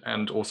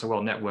 and also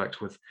well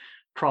networked with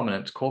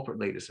prominent corporate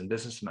leaders and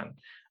businessmen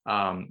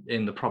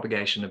in the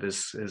propagation of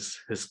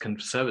his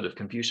conservative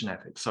Confucian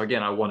ethics. So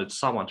again, I wanted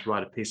someone to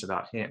write a piece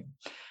about him.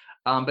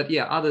 But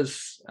yeah,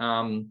 others,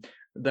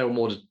 they were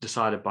more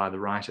decided by the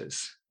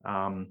writers.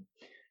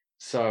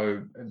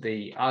 So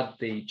the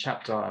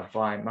chapter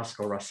by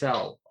Masako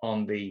Russell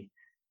on the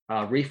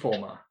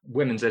reformer,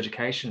 women's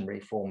education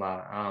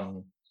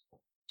reformer,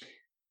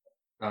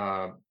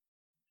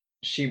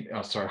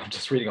 sorry, I'm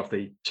just reading off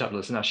the chapter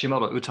list now,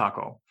 Shimoda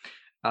Utako.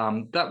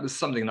 That was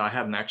something that I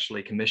hadn't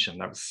actually commissioned.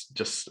 That was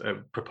just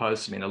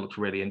proposed to me, and it looked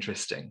really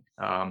interesting,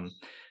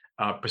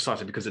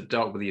 precisely because it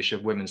dealt with the issue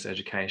of women's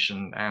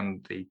education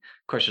and the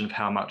question of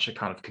how much a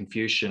kind of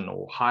Confucian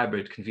or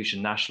hybrid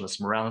Confucian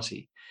nationalist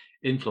morality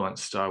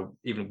influenced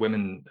even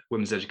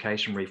women's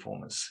education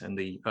reformers in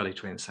the early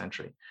 20th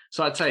century.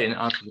 So I'd say, in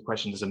answer to the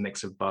question, there's a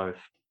mix of both.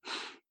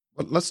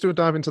 Well, let's do a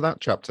dive into that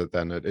chapter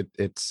then.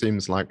 It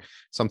seems like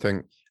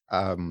something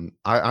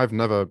I've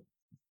never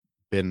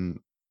been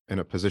in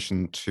a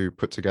position to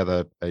put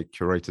together a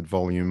curated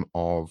volume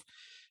of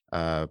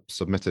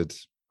submitted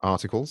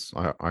articles.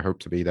 I hope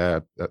to be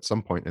there at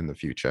some point in the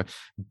future.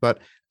 But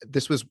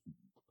this was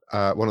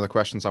one of the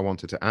questions I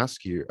wanted to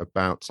ask you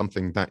about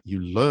something that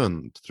you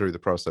learned through the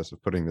process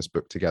of putting this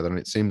book together. And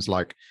it seems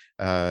like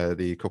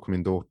the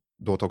Kokumin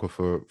Dotoku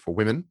for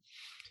women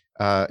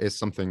is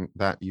something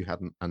that you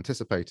hadn't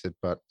anticipated,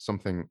 but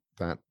something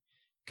that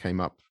came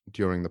up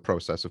during the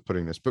process of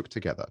putting this book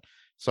together.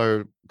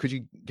 So could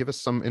you give us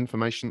some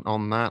information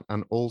on that,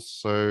 and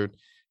also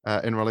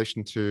in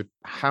relation to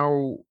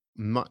how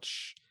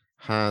much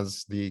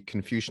has the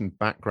Confucian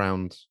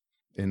background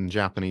in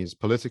Japanese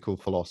political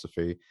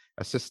philosophy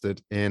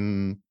assisted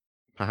in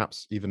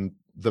perhaps even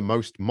the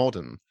most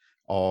modern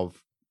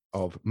of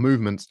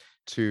movements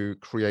to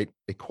create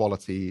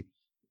equality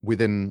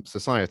within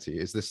society?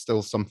 Is this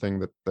still something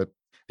that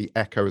the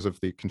echoes of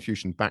the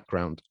Confucian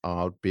background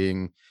are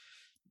being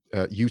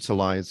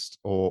utilized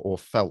or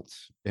felt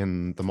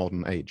in the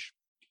modern age?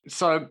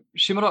 So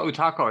Shimoda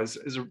Utako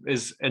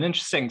is an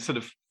interesting sort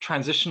of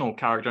transitional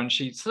character, and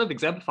she sort of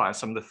exemplifies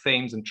some of the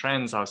themes and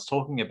trends I was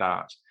talking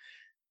about.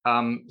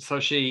 So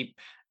she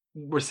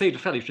received a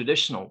fairly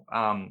traditional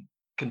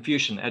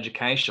Confucian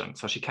education.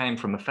 So she came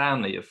from a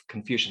family of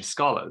Confucian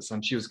scholars,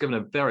 and she was given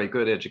a very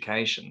good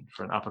education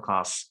for an upper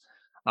class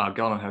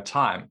girl in her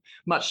time,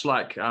 much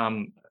like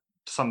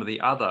some of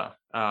the other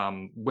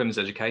women's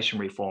education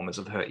reformers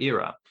of her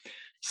era.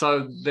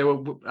 So there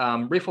were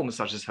reformers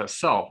such as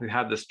herself who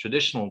had this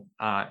traditional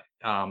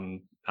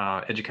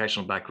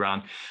educational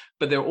background,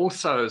 but there were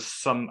also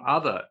some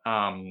other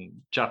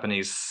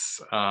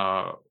Japanese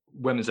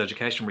women's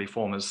education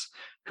reformers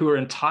who were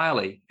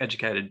entirely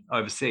educated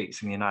overseas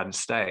in the United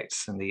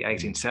States in the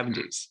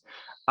 1870s.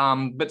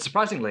 But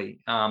surprisingly,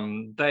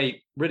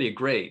 they really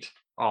agreed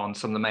on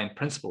some of the main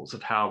principles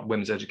of how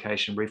women's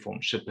education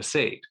reform should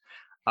proceed.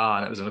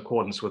 And it was in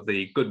accordance with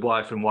the good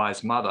wife and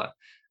wise mother,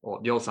 or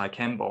Yosai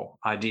Kenbo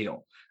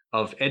ideal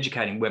of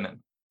educating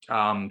women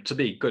to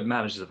be good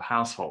managers of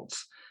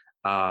households,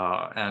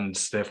 and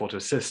therefore to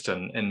assist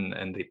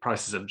in the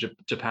process of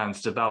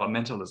Japan's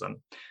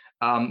developmentalism,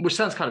 which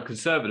sounds kind of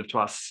conservative to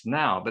us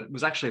now, but it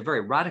was actually a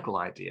very radical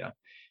idea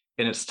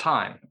in its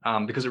time,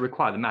 because it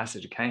required the mass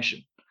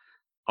education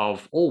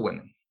of all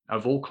women,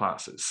 of all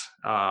classes,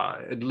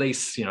 at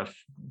least,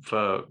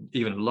 for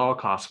even lower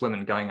class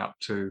women going up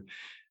to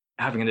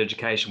having an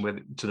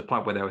education to the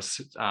point where they were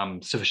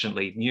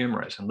sufficiently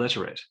numerate and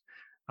literate.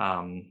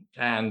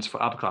 And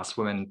for upper class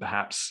women,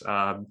 perhaps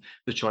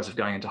the choice of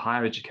going into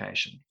higher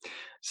education.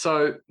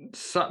 So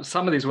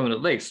some of these women,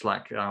 at least,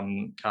 like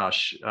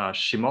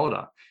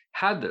Shimoda,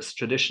 had this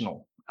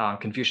traditional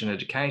Confucian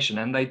education,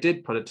 and they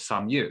did put it to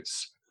some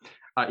use,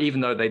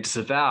 even though they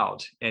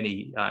disavowed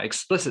any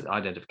explicit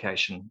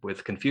identification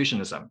with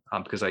Confucianism,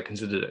 because they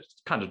considered it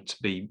kind of to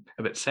be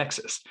a bit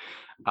sexist.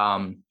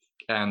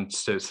 And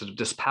to sort of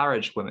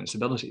disparage women's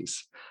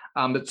abilities.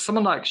 But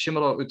someone like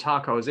Shimoda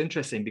Utako is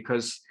interesting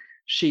because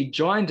she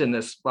joined in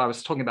this, I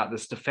was talking about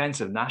this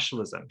defensive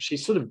nationalism, she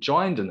sort of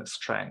joined in this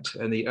trend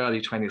in the early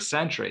 20th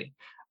century,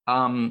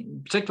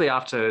 particularly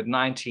after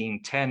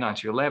 1910,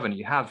 1911,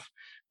 you have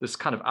this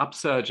kind of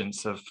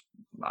upsurgence of,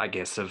 I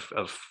guess, of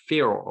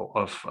fear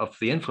of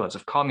the influence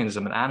of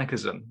communism and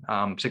anarchism.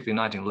 Particularly in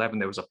 1911,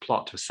 there was a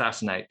plot to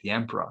assassinate the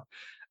emperor.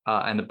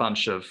 And a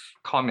bunch of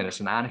communists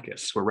and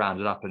anarchists were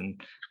rounded up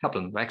and a couple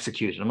of them were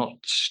executed. I'm not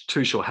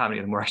too sure how many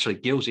of them were actually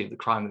guilty of the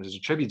crime that was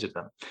attributed to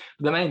them.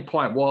 But the main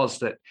point was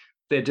that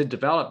there did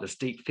develop this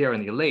deep fear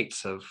in the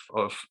elites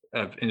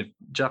in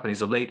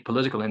Japanese elite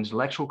political and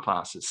intellectual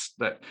classes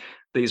that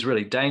these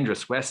really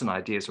dangerous Western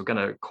ideas were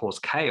going to cause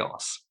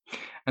chaos.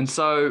 And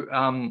so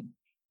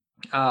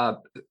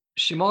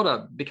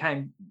Shimoda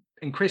became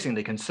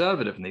increasingly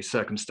conservative in these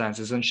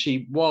circumstances, and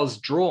she was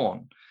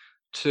drawn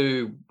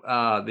to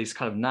these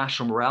kind of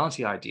national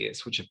morality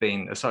ideas, which have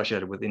been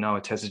associated with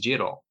Inoue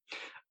Tetsujiro,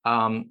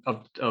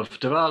 of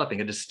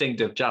developing a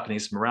distinctive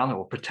Japanese morality,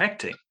 or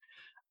protecting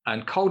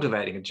and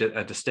cultivating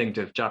a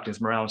distinctive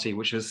Japanese morality,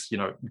 which is,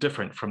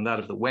 different from that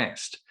of the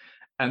West.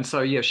 And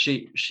so, yeah,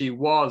 she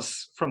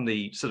was, from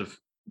the sort of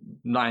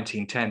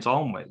 1910s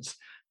onwards,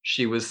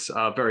 she was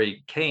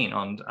very keen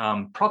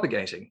on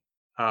propagating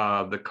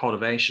the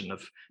cultivation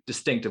of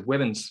distinctive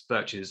women's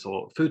virtues,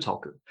 or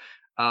futoku.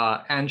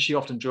 And she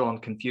often drew on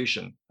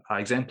Confucian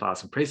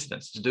exemplars and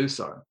precedents to do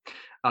so.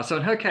 So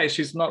in her case,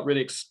 she's not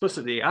really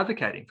explicitly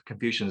advocating for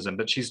Confucianism,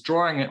 but she's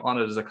drawing on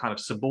it as a kind of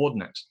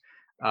subordinate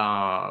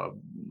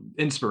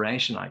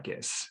inspiration, I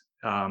guess,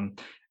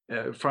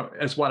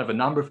 as one of a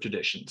number of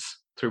traditions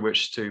through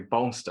which to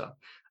bolster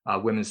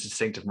women's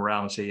distinctive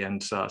morality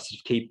and sort of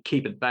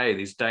keep at bay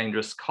these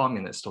dangerous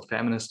communist or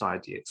feminist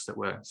ideas that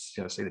were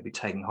seen to be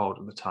taking hold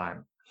at the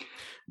time.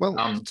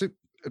 Well,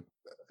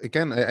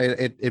 again,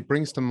 it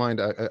brings to mind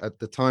at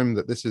the time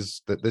that this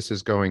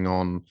is going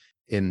on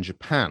in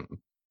Japan,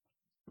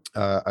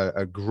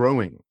 a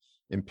growing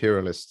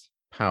imperialist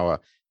power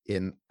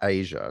in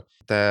Asia.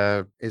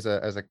 There is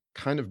a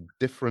kind of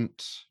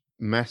different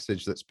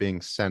message that's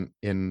being sent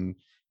in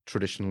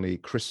traditionally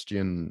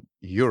Christian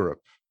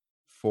Europe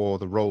for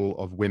the role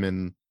of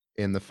women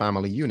in the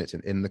family unit,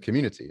 in the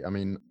community. I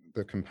mean,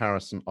 the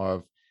comparison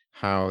of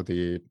how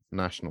the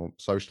National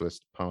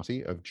Socialist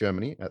Party of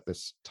Germany at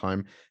this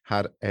time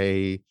had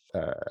a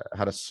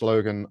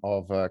slogan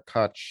of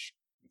Kach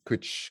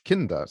Kuch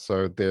Kinder,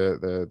 so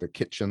the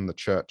kitchen, the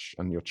church,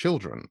 and your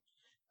children.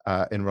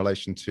 in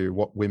relation to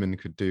what women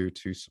could do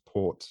to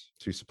support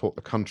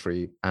the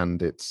country,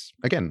 and it's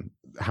again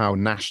how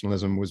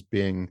nationalism was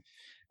being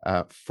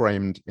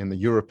framed in the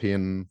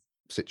European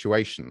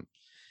situation.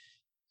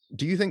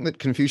 Do you think that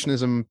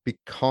Confucianism,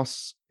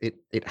 because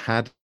it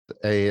had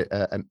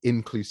an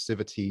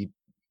inclusivity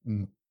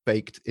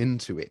baked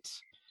into it,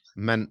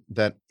 meant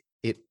that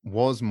it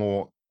was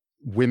more,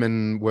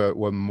 women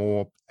were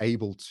more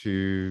able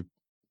to,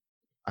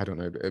 I don't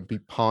know, be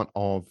part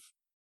of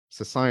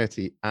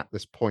society at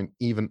this point,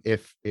 even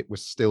if it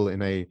was still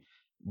in a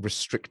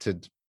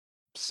restricted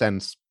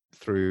sense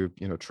through,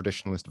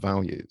 traditionalist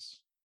values?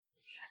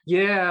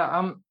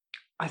 Yeah,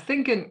 I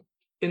think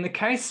in the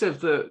case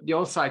of the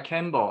Yosai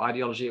Kenbo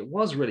ideology, it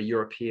was really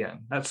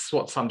European. That's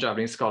what some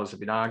Japanese scholars have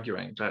been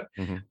arguing, that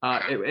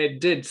it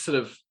did sort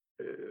of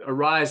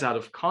arise out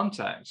of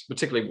contact,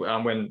 particularly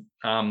when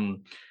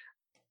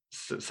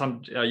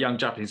some young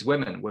Japanese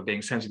women were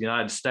being sent to the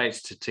United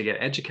States to get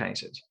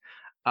educated.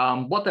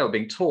 What they were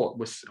being taught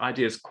was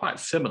ideas quite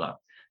similar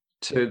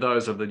to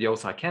those of the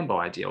Yosai Kenbo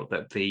ideal,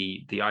 that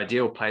the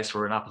ideal place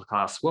for an upper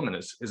class woman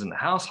is in the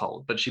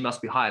household, but she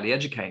must be highly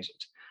educated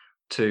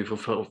to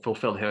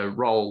fulfill her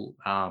role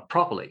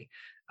properly.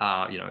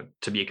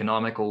 To be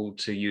economical,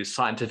 to use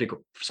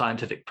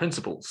scientific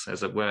principles,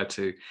 as it were,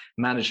 to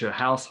manage her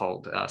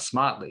household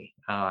smartly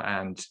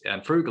and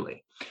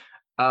frugally.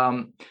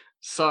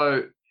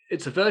 So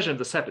it's a version of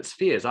the separate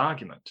spheres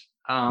argument,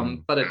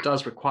 but it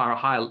does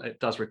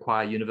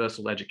require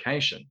universal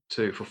education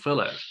to fulfill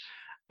it.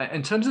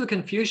 In terms of the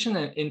Confucian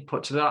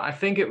input to that, I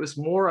think it was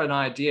more an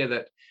idea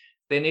that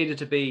there needed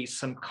to be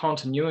some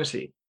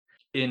continuity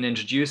in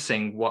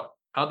introducing what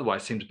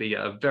otherwise seemed to be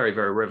a very,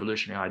 very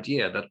revolutionary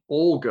idea, that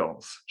all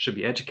girls should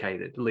be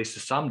educated, at least to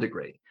some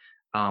degree,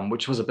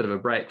 which was a bit of a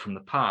break from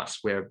the past,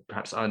 where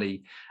perhaps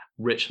only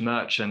rich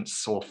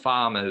merchants or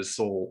farmers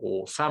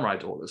or samurai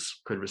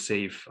daughters could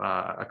receive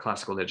a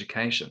classical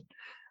education.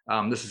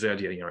 This is the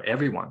idea,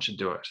 everyone should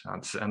do it.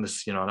 And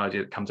this, an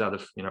idea that comes out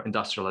of,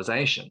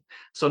 industrialization.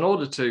 So in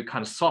order to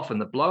kind of soften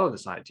the blow of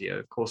this idea,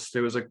 of course,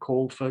 there was a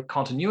call for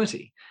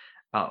continuity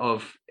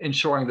of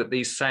ensuring that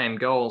these same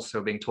girls who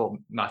are being taught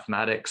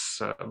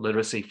mathematics,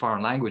 literacy,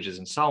 foreign languages,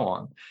 and so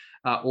on,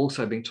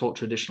 also being taught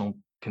traditional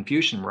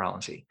Confucian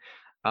morality.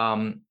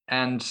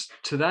 And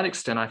to that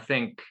extent, I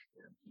think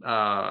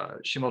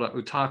Shimoda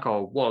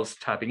Utako was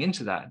tapping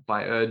into that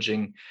by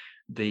urging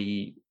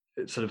the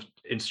sort of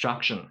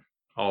instruction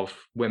of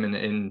women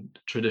in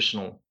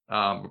traditional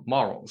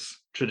morals,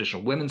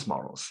 traditional women's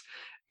morals.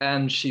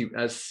 And she,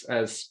 as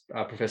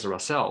Professor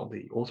Russell,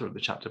 the author of the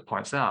chapter,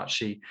 points out,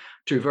 she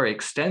drew very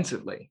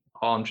extensively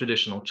on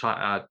traditional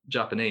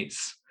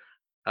Japanese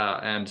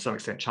and to some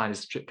extent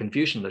Chinese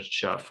Confucian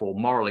literature for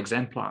moral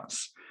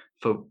exemplars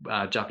for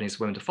Japanese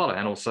women to follow,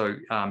 and also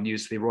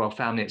used the royal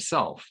family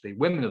itself, the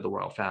women of the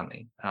royal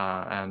family,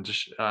 and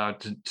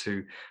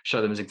to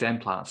show them as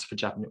exemplars for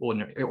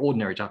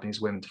ordinary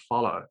Japanese women to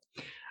follow.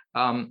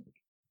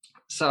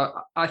 So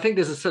I think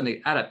there's a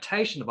certainly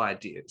adaptation of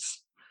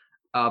ideas,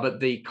 but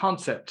the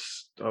concept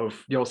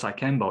of Yosai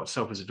Kenbo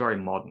itself is very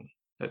modern.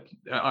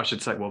 I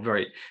should say, well,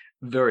 very,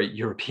 very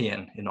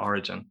European in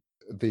origin.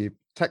 The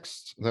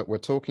text that we're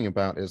talking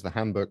about is the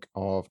Handbook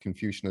of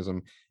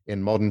Confucianism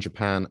in Modern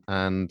Japan,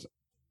 and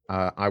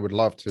I would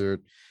love to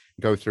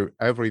go through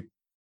every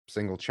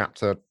single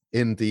chapter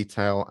in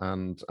detail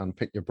and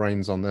pick your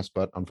brains on this,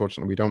 but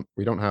unfortunately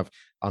we don't have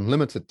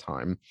unlimited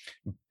time.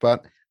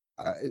 But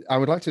I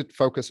would like to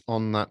focus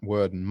on that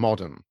word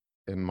modern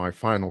in my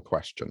final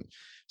question.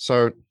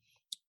 So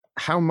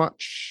how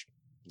much,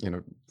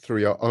 through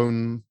your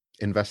own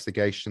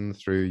investigation,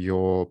 through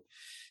your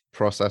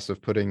process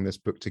of putting this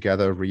book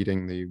together,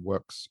 reading the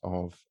works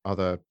of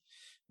other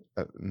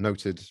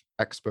noted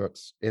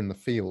experts in the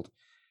field,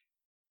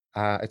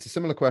 it's a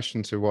similar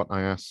question to what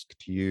I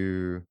asked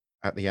you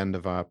at the end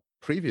of our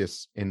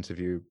previous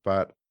interview,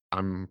 but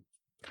I'm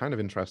kind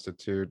of interested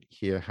to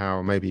hear how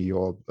maybe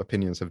your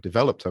opinions have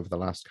developed over the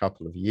last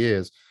couple of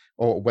years,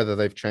 or whether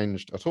they've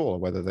changed at all, or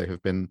whether they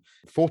have been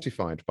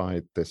fortified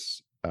by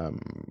this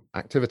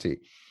activity.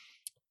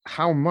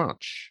 How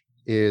much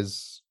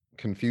is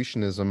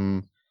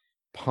Confucianism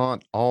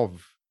part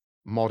of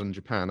modern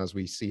Japan as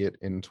we see it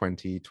in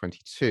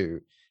 2022,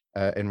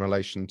 in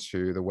relation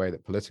to the way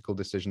that political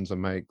decisions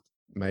are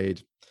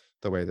made,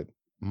 the way that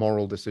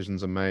moral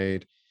decisions are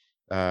made,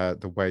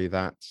 the way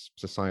that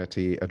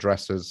society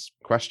addresses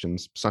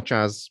questions such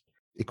as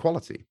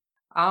equality?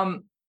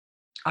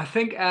 I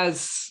think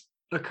as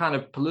a kind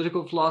of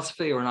political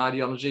philosophy or an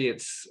ideology,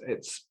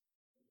 its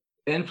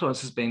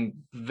influence has been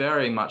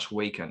very much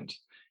weakened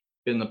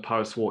in the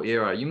post-war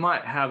era. You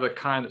might have a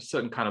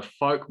certain kind of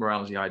folk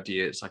morality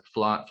ideas like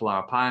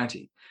flower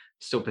piety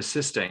still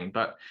persisting,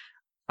 but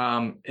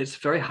it's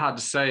very hard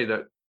to say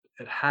that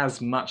it has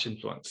much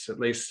influence, at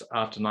least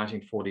after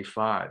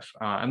 1945.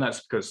 And that's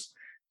because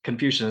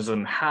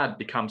Confucianism had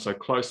become so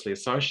closely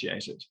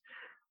associated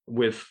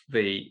with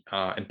the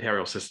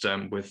imperial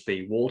system, with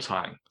the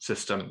wartime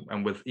system,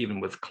 and even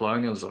with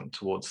colonialism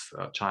towards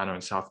China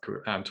and South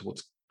Korea,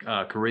 towards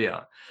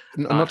Korea.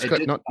 Not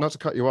to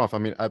cut you off. I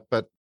mean,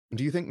 but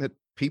do you think that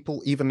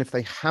people, even if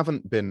they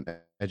haven't been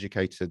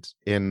educated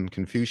in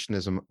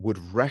Confucianism, would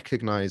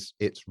recognize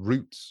its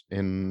roots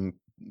in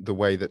the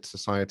way that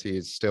society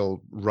is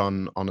still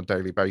run on a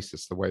daily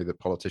basis, the way that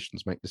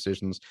politicians make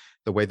decisions,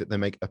 the way that they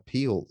make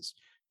appeals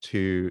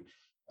to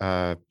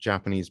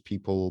Japanese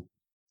people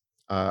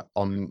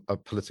on a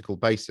political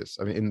basis?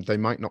 I mean, they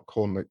might not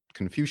call it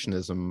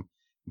Confucianism,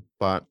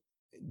 but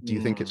do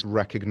you think it's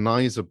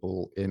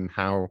recognizable in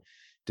how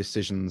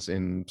decisions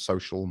in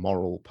social,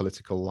 moral,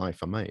 political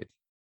life are made?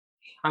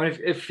 I mean,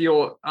 if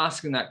you're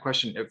asking that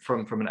question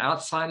from an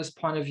outsider's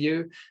point of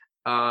view,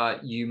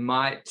 you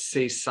might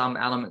see some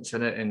elements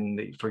in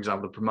it for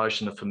example, the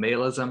promotion of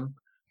familialism,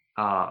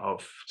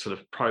 of sort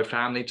of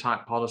pro-family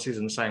type policies,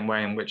 in the same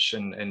way in which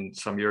in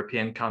some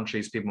European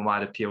countries, people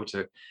might appeal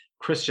to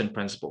Christian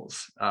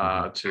principles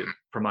to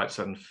promote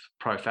certain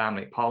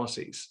pro-family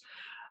policies.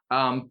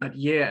 But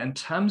yeah, in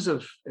terms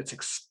of its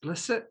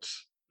explicit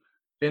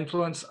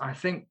influence, I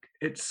think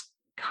it's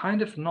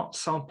kind of not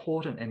so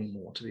important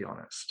anymore, to be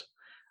honest.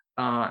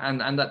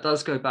 And that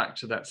does go back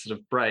to that sort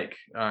of break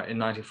in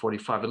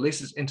 1945. At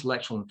least its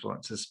intellectual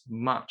influence is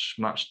much,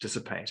 much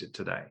dissipated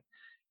today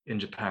in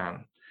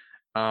Japan.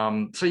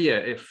 So yeah,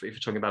 if you're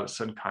talking about a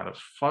certain kind of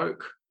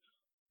folk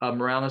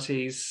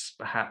moralities,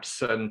 perhaps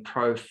certain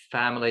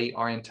pro-family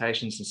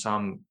orientations in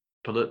some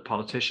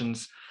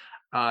politicians,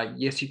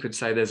 yes, you could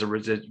say there's a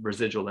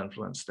residual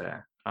influence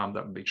there.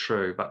 That would be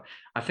true. But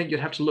I think you'd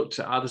have to look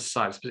to other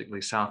sides,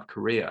 particularly South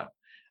Korea,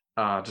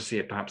 to see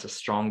it perhaps a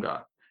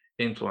stronger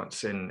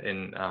influence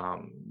in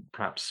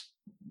perhaps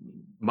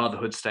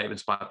motherhood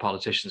statements by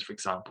politicians, for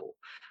example,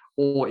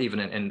 or even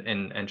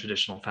in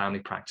traditional family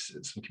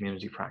practices and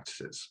community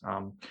practices.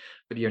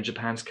 But in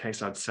Japan's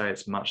case, I'd say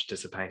it's much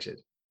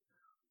dissipated.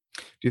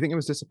 Do you think it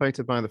was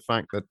dissipated by the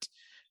fact that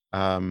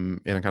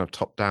in a kind of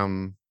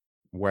top-down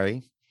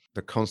way,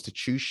 the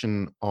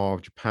constitution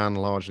of Japan,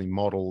 largely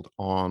modeled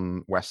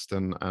on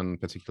Western and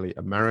particularly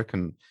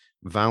American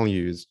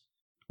values,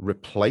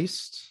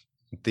 replaced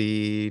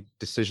the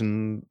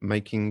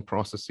decision-making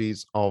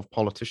processes of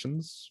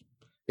politicians?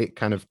 It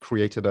kind of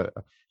created a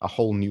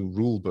whole new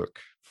rule book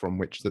from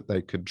which that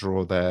they could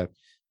draw their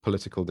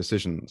political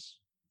decisions.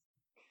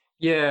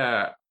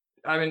 Yeah,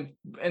 I mean,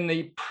 in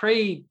the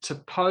pre to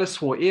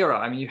post-war era,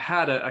 I mean, you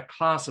had a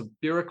class of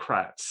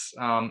bureaucrats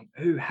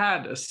who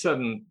had a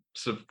certain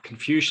sort of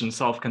Confucian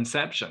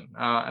self-conception.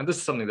 And this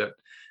is something that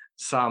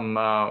some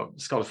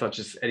scholars such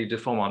as Eddie de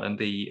Formont and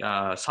the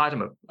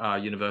Saitama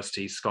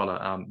University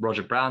scholar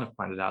Roger Brown have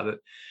pointed out that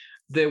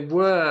there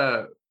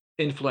were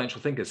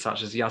influential thinkers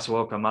such as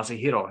Yasuoka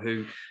Masahiro,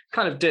 who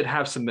kind of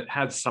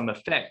had some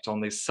effect on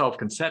this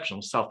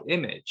self-conception,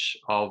 self-image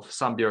of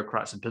some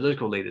bureaucrats and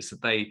political leaders,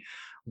 that they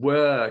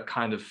were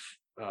kind of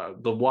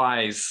the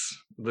wise,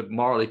 the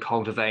morally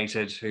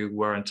cultivated, who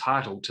were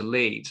entitled to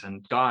lead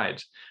and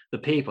guide the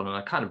people in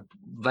a kind of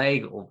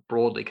vague or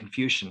broadly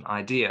Confucian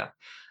idea.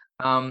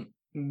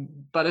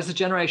 But as a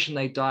generation,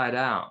 they died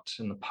out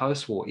in the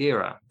post-war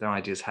era. Their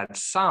ideas had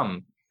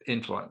some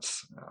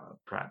influence,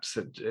 perhaps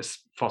it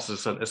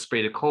fosters an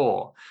esprit de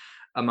corps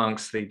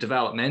amongst the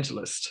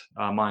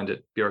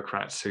developmentalist-minded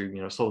bureaucrats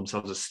who saw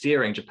themselves as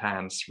steering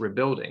Japan's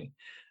rebuilding.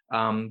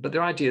 But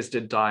their ideas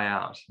did die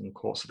out in the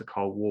course of the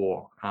Cold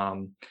War.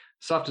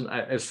 So often,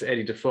 as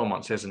Eddie de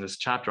Formont says in his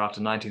chapter,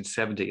 after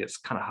 1970, it's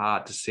kind of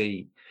hard to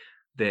see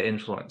their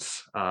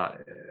influence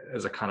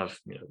as a kind of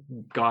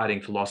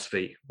guiding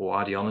philosophy or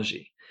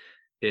ideology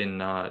in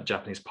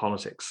Japanese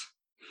politics.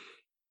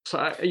 So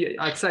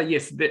I'd say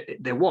yes,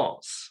 there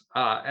was,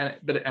 and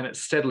it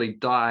steadily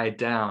died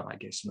down, I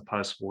guess, in the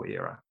post-war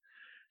era.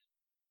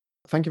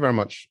 Thank you very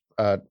much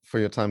for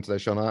your time today,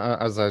 Sean.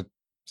 As I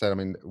said, I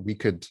mean, we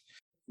could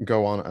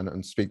go on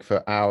and speak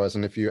for hours.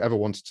 And if you ever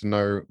wanted to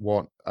know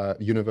what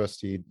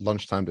university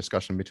lunchtime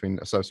discussion between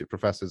associate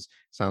professors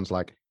sounds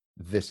like,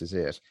 this is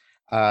it.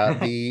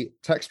 The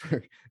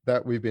textbook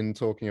that we've been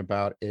talking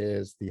about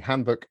is the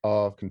Handbook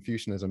of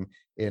Confucianism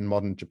in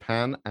Modern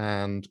Japan,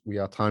 and we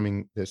are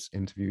timing this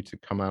interview to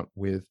come out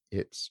with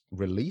its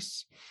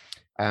release.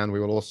 And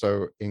we will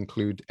also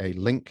include a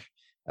link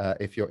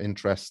if you're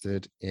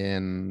interested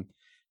in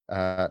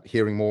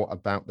hearing more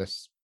about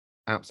this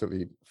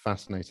absolutely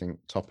fascinating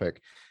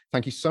topic.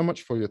 Thank you so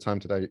much for your time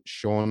today,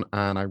 Sean,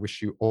 and I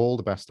wish you all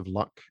the best of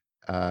luck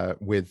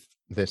with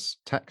this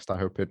text. I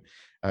hope it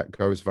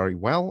goes very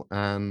well,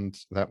 and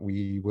that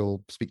we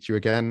will speak to you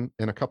again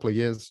in a couple of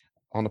years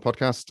on the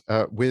podcast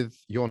with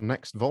your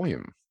next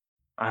volume.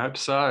 I hope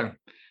so.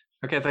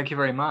 Okay, thank you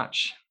very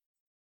much.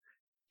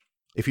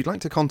 If you'd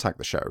like to contact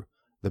the show,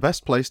 the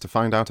best place to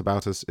find out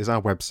about us is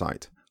our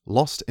website,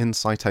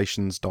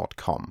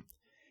 lostincitations.com.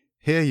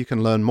 Here you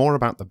can learn more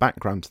about the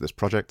background to this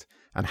project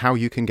and how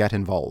you can get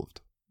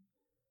involved.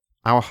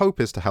 Our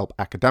hope is to help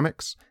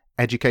academics,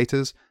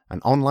 educators,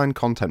 and online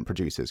content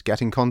producers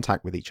get in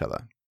contact with each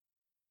other.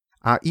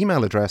 Our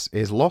email address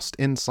is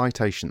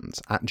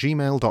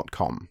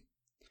lostincitations@gmail.com.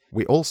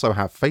 We also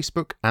have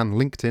Facebook and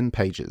LinkedIn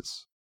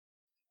pages.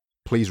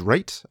 please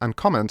rate and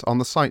comment on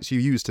the sites you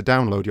use to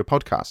download your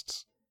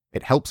podcasts.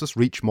 It helps us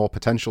reach more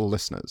potential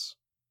listeners.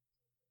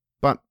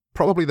 But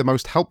probably the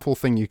most helpful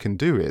thing you can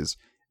do is,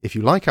 if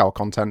you like our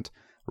content,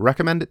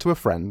 recommend it to a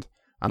friend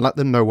and let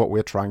them know what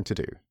we're trying to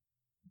do.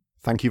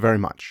 Thank you very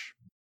much.